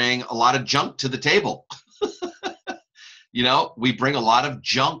us bring a lot of junk to the table. We bring a lot of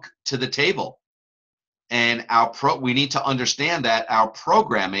junk to the table. And we need to understand that our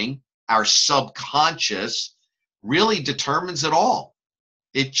programming, our subconscious, really determines it all.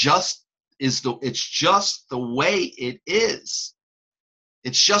 It's just the way it is.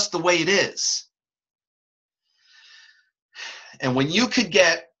 It's just the way it is. And when you could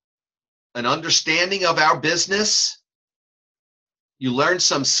get an understanding of our business, you learn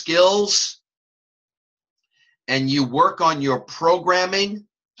some skills, and you work on your programming,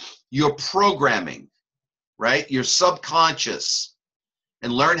 right? Your subconscious,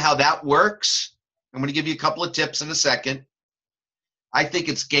 and learn how that works, I'm going to give you a couple of tips in a second. I think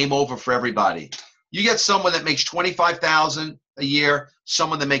it's game over for everybody. You get someone that makes $25,000 a year,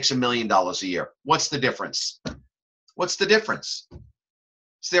 someone that makes $1 million a year. What's the difference? What's the difference?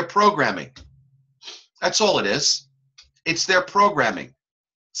 It's their programming. That's all it is. It's their programming.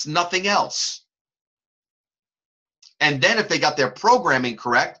 It's nothing else. And then if they got their programming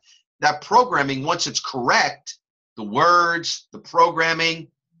correct, that programming, once it's correct, the words, the programming,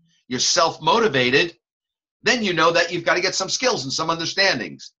 you're self-motivated, then you know that you've got to get some skills and some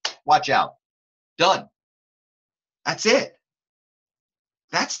understandings. Watch out. Done. That's it.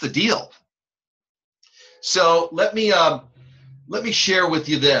 That's the deal. So let me share with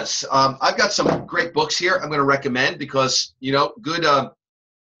you this. I've got some great books here I'm going to recommend because, you know,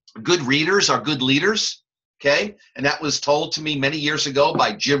 good readers are good leaders. Okay. And that was told to me many years ago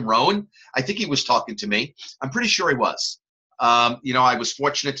by Jim Rohn. I think he was talking to me. I'm pretty sure he was. You know, I was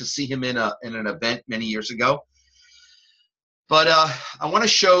fortunate to see him in an event many years ago. But I want to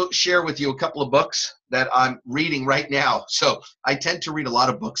share with you a couple of books that I'm reading right now. So I tend to read a lot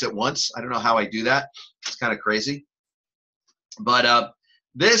of books at once. I don't know how I do that. It's kind of crazy. But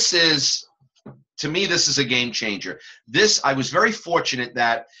this is, to me, this is a game changer. I was very fortunate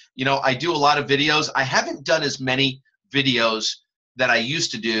that, you know, I do a lot of videos. I haven't done as many videos that I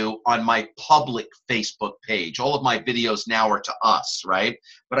used to do on my public Facebook page. All of my videos now are to us, right?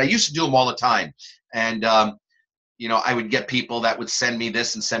 But I used to do them all the time. And, you know, I would get people that would send me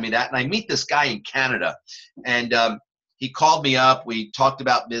this and send me that. And I meet this guy in Canada. And he called me up. We talked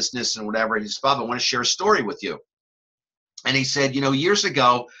about business and whatever. He said, Bob, I want to share a story with you. And he said, you know, years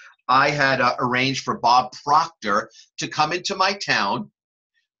ago, I had arranged for Bob Proctor to come into my town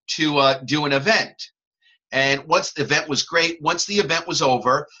to do an event. And once the event was great, once the event was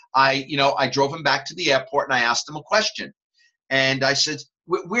over, I drove him back to the airport and I asked him a question. And I said,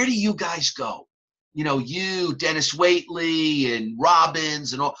 where do you guys go? You know, you, Dennis Waitley and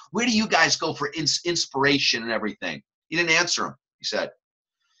Robbins and all, where do you guys go for inspiration and everything? He didn't answer him, he said.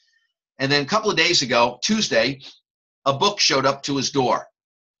 And then a couple of days ago, Tuesday, a book showed up to his door.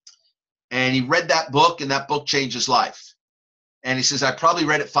 And he read that book, and that book changed his life. And he says, I probably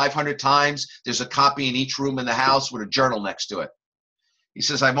read it 500 times. There's a copy in each room in the house with a journal next to it. He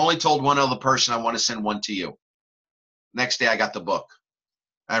says, I've only told one other person. I want to send one to you. Next day, I got the book.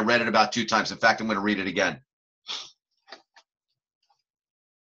 I read it about 2 times. In fact, I'm going to read it again.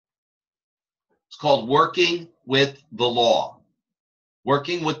 It's called Working with the Law.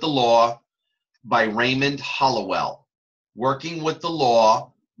 Working with the Law by Raymond Hollowell. Working with the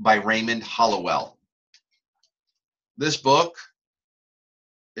Law by Raymond Hollowell. This book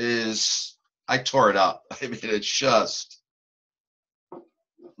is, I tore it up. I mean, it's just,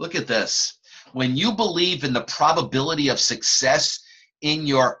 look at this. When you believe in the probability of success in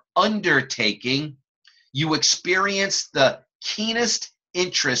your undertaking, you experience the keenest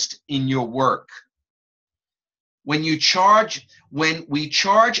interest in your work. When we charge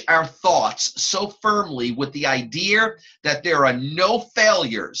our thoughts so firmly with the idea that there are no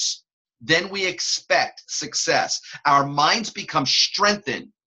failures, then we expect success. Our minds become strengthened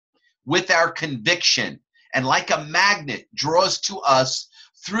with our conviction, and like a magnet draws to us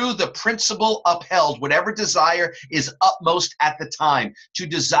through the principle upheld, whatever desire is upmost at the time. To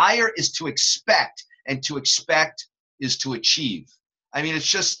desire is to expect, and to expect is to achieve. I mean, it's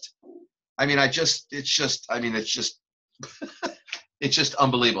just it's just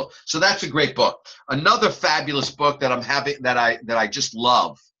unbelievable. So that's a great book. Another fabulous book that I'm having that I just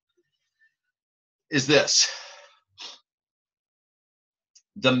love is this.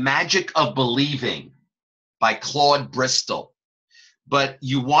 The Magic of Believing by Claude Bristol. But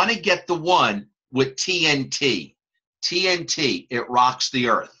you want to get the one with TNT. TNT, It Rocks the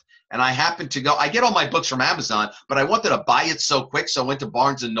Earth. And I happened to go, I get all my books from Amazon, but I wanted to buy it so quick, so I went to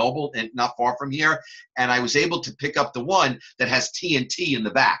Barnes & Noble, and not far from here, and I was able to pick up the one that has TNT in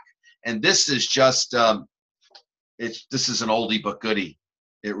the back. And this is just, this is an oldie but goodie.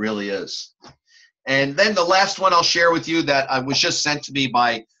 It really is. And then the last one I'll share with you that was just sent to me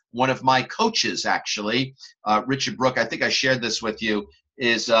by one of my coaches, actually, Richard Brooke. I think I shared this with you,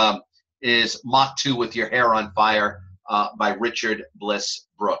 is Mach 2 with Your Hair on Fire by Richard Bliss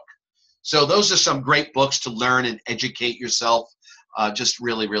Brooke. So those are some great books to learn and educate yourself. Just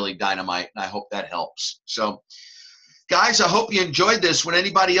really, really dynamite, and I hope that helps. So, guys, I hope you enjoyed this. Would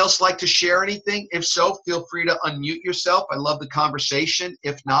anybody else like to share anything? If so, feel free to unmute yourself. I love the conversation.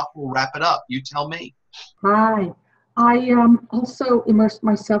 If not, we'll wrap it up. You tell me. Hi. I also immersed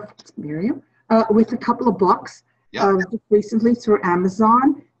myself, Miriam, with a couple of books just recently through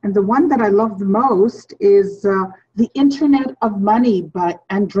Amazon. And the one that I love the most is The Internet of Money by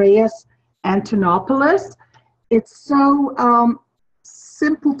Andreas Antonopoulos. It's so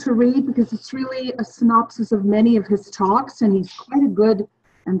simple to read because it's really a synopsis of many of his talks, and he's quite a good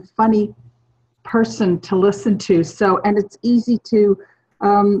and funny person to listen to. So, and it's easy to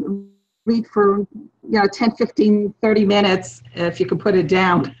read for 10, 15, 30 minutes if you can put it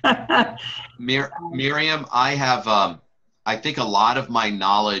down. Miriam, I have I think a lot of my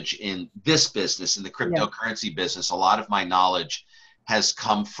knowledge in this business, in the cryptocurrency business, a lot of my knowledge has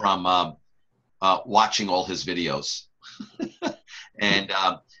come from watching all his videos. And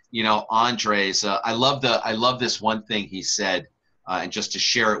Andres, I love this one thing he said, and just to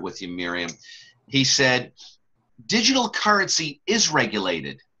share it with you, Miriam. He said, digital currency is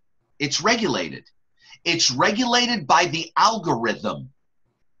regulated. It's regulated. It's regulated by the algorithm.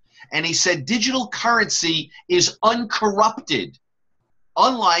 And he said digital currency is uncorrupted,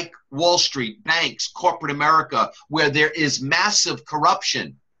 unlike Wall Street, banks, corporate America, where there is massive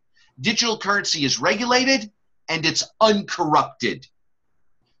corruption. Digital currency is regulated and it's uncorrupted.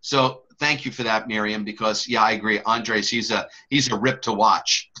 So thank you for that, Miriam, because I agree. Andres, he's a rip to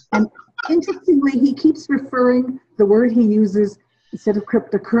watch. And interestingly, he keeps referring, the word he uses instead of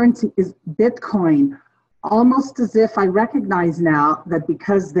cryptocurrency is Bitcoin, almost as if I recognize now that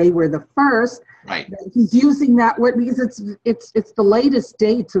because they were the first, right, that he's using that word because it's the latest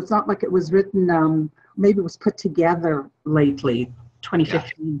date, so it's not like it was written, maybe it was put together lately,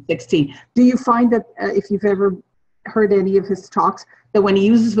 2015, 16. Do you find that if you've ever heard any of his talks, that when he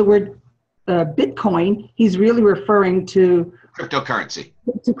uses the word Bitcoin, he's really referring to cryptocurrency?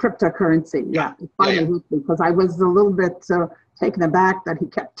 To cryptocurrency, yeah. Because I was a little bit taken aback that he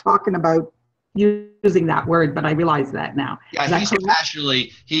kept talking about using that word, but I realize that now. Yeah, he's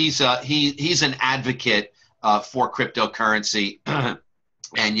passionately, he's an advocate for cryptocurrency,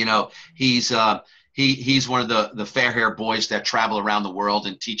 and he's one of the fair hair boys that travel around the world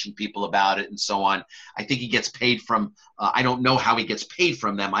and teaching people about it and so on. I think he gets paid from, I don't know how he gets paid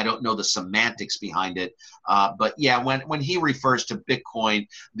from them. I don't know the semantics behind it. But yeah, when he refers to Bitcoin,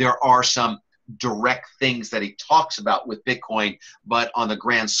 there are some direct things that he talks about with Bitcoin, but on the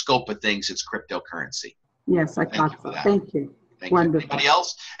grand scope of things, it's cryptocurrency. Yes, I thought so. Thank you. Wonderful. Anybody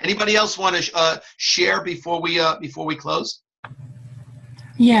else? Anybody else want to share before we close?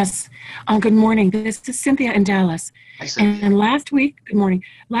 Yes. Good morning. This is Cynthia in Dallas. Hi, Cynthia. And last week, good morning.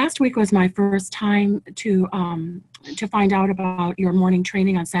 Last week was my first time to find out about your morning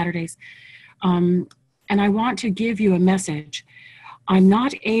training on Saturdays. And I want to give you a message. I'm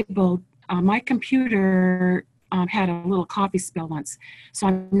not able, my computer had a little coffee spill once. So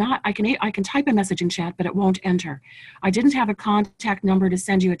I can type a message in chat, but it won't enter. I didn't have a contact number to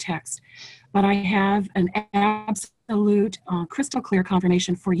send you a text, but I have an absolute crystal clear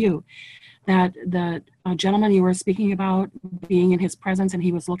confirmation for you that the gentleman you were speaking about being in his presence and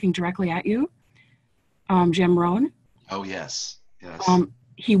he was looking directly at you, Jim Rohn. Oh, yes. Yes.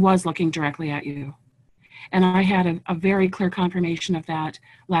 He was looking directly at you. And I had a very clear confirmation of that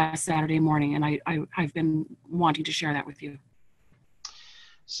last Saturday morning, and I've been wanting to share that with you.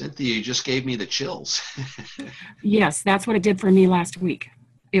 Cynthia, you just gave me the chills. Yes, that's what it did for me last week.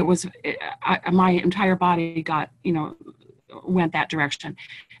 It was, my entire body went that direction.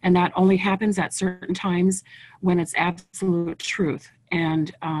 And that only happens at certain times when it's absolute truth.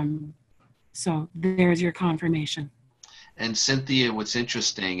 And so there's your confirmation. And Cynthia, what's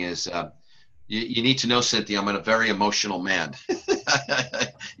interesting is, you need to know, Cynthia, I'm a very emotional man.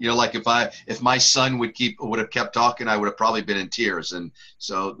 Like if my son would have kept talking, I would have probably been in tears. And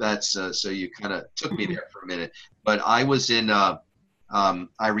so that's, so you kind of took me there for a minute. But I was in,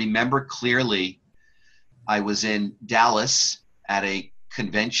 I remember clearly, I was in Dallas at a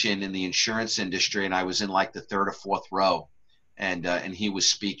convention in the insurance industry, and I was in like the third or fourth row, and he was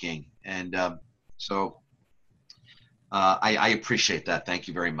speaking. And so I appreciate that. Thank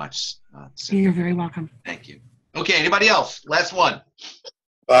you very much. You're very welcome. Thank you. Okay, anybody else? Last one.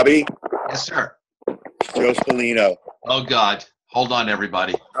 Bobby? Yes, sir. Joe Spallino. Oh, God. Hold on,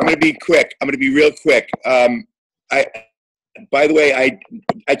 everybody. I'm going to be quick. I'm going to be real quick. By the way,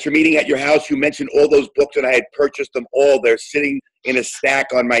 at your meeting at your house, you mentioned all those books, and I had purchased them all. They're sitting in a stack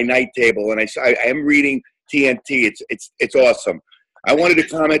on my night table, and I am reading TNT. It's awesome. I wanted to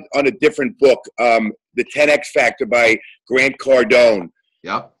comment on a different book, The 10X Factor by Grant Cardone.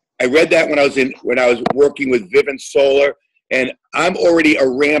 Yep. I read that when I was working with Vivint Solar, and I'm already a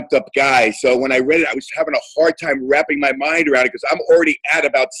ramped up guy. So when I read it, I was having a hard time wrapping my mind around it because I'm already at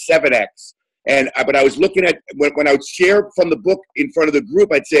about 7X. But I was looking at, when I would share from the book in front of the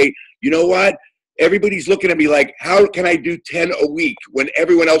group, I'd say, you know what? Everybody's looking at me like, how can I do 10 a week when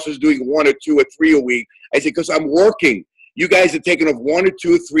everyone else is doing 1 or 2 or 3 a week? I said, because I'm working. You guys are taking off 1 or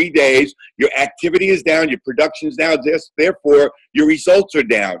 2 or 3 days. Your activity is down. Your production's down. Therefore, your results are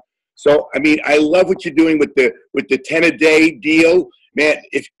down. So, I mean, I love what you're doing with the 10 a day deal. Man,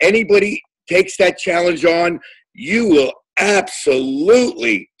 if anybody takes that challenge on, you will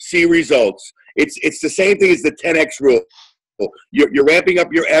absolutely see results. It's the same thing as the 10X rule. You're ramping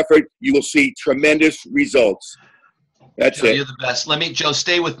up your effort. You will see tremendous results. That's Joe, it. you're the best. Joe,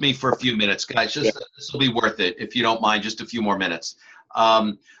 stay with me for a few minutes, guys. This will be worth it if you don't mind. Just a few more minutes.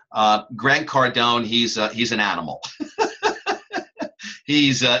 Grant Cardone, he's an animal.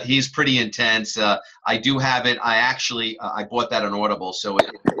 He's pretty intense. I do have it. I actually I bought that on Audible, so it's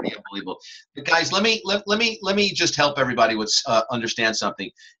pretty unbelievable. But guys, let me just help everybody with understand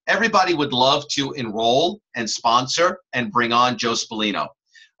something. Everybody would love to enroll and sponsor and bring on Joe Spallino.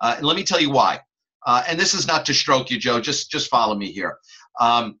 And let me tell you why. And this is not to stroke you, Joe. Just follow me here.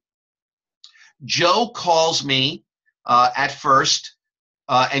 Joe calls me at first,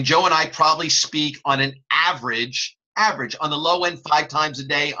 and Joe and I probably speak on an average on the low end 5 times a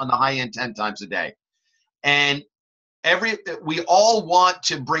day, on the high end 10 times a day. And we all want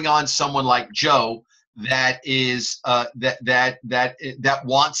to bring on someone like Joe that is that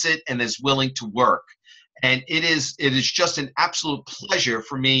wants it and is willing to work. And it is just an absolute pleasure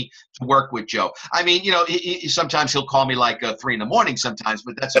for me to work with Joe. I mean, you know, sometimes he'll call me like 3 a.m. sometimes,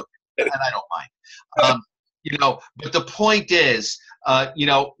 but that's okay, and I don't mind. You know, but the point is, you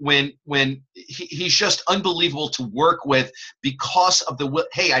know, when he's just unbelievable to work with because of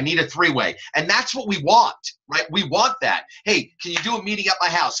hey, I need a 3-way, and that's what we want, right? We want that. Hey, can you do a meeting at my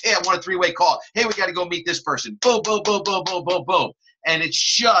house? Hey, I want a 3-way call. Hey, we got to go meet this person. Boom, boom, boom, boom, boom, boom, boom. And it's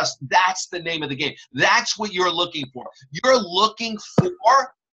just, that's the name of the game. That's what you're looking for. You're looking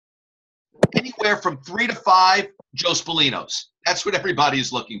for anywhere from 3 to 5 Joe Spallinos. That's what everybody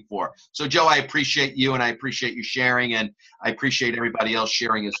is looking for. So, Joe, I appreciate you, and I appreciate you sharing, and I appreciate everybody else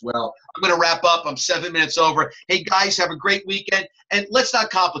sharing as well. I'm going to wrap up. I'm 7 minutes over. Hey, guys, have a great weekend, and let's not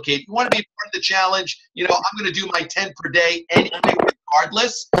complicate. You want to be part of the challenge? You know, I'm going to do my 10 per day anyway,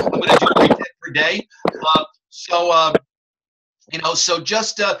 regardless. I'm going to do my 10 per day. You know, so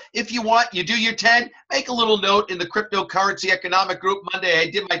just if you want, you do your 10, make a little note in the cryptocurrency economic group Monday. I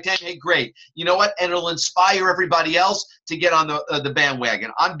did my 10. Hey, great. You know what? And it'll inspire everybody else to get on the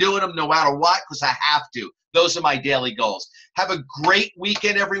bandwagon. I'm doing them no matter what because I have to. Those are my daily goals. Have a great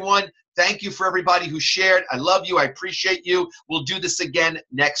weekend, everyone. Thank you for everybody who shared. I love you. I appreciate you. We'll do this again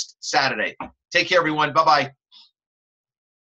next Saturday. Take care, everyone. Bye-bye.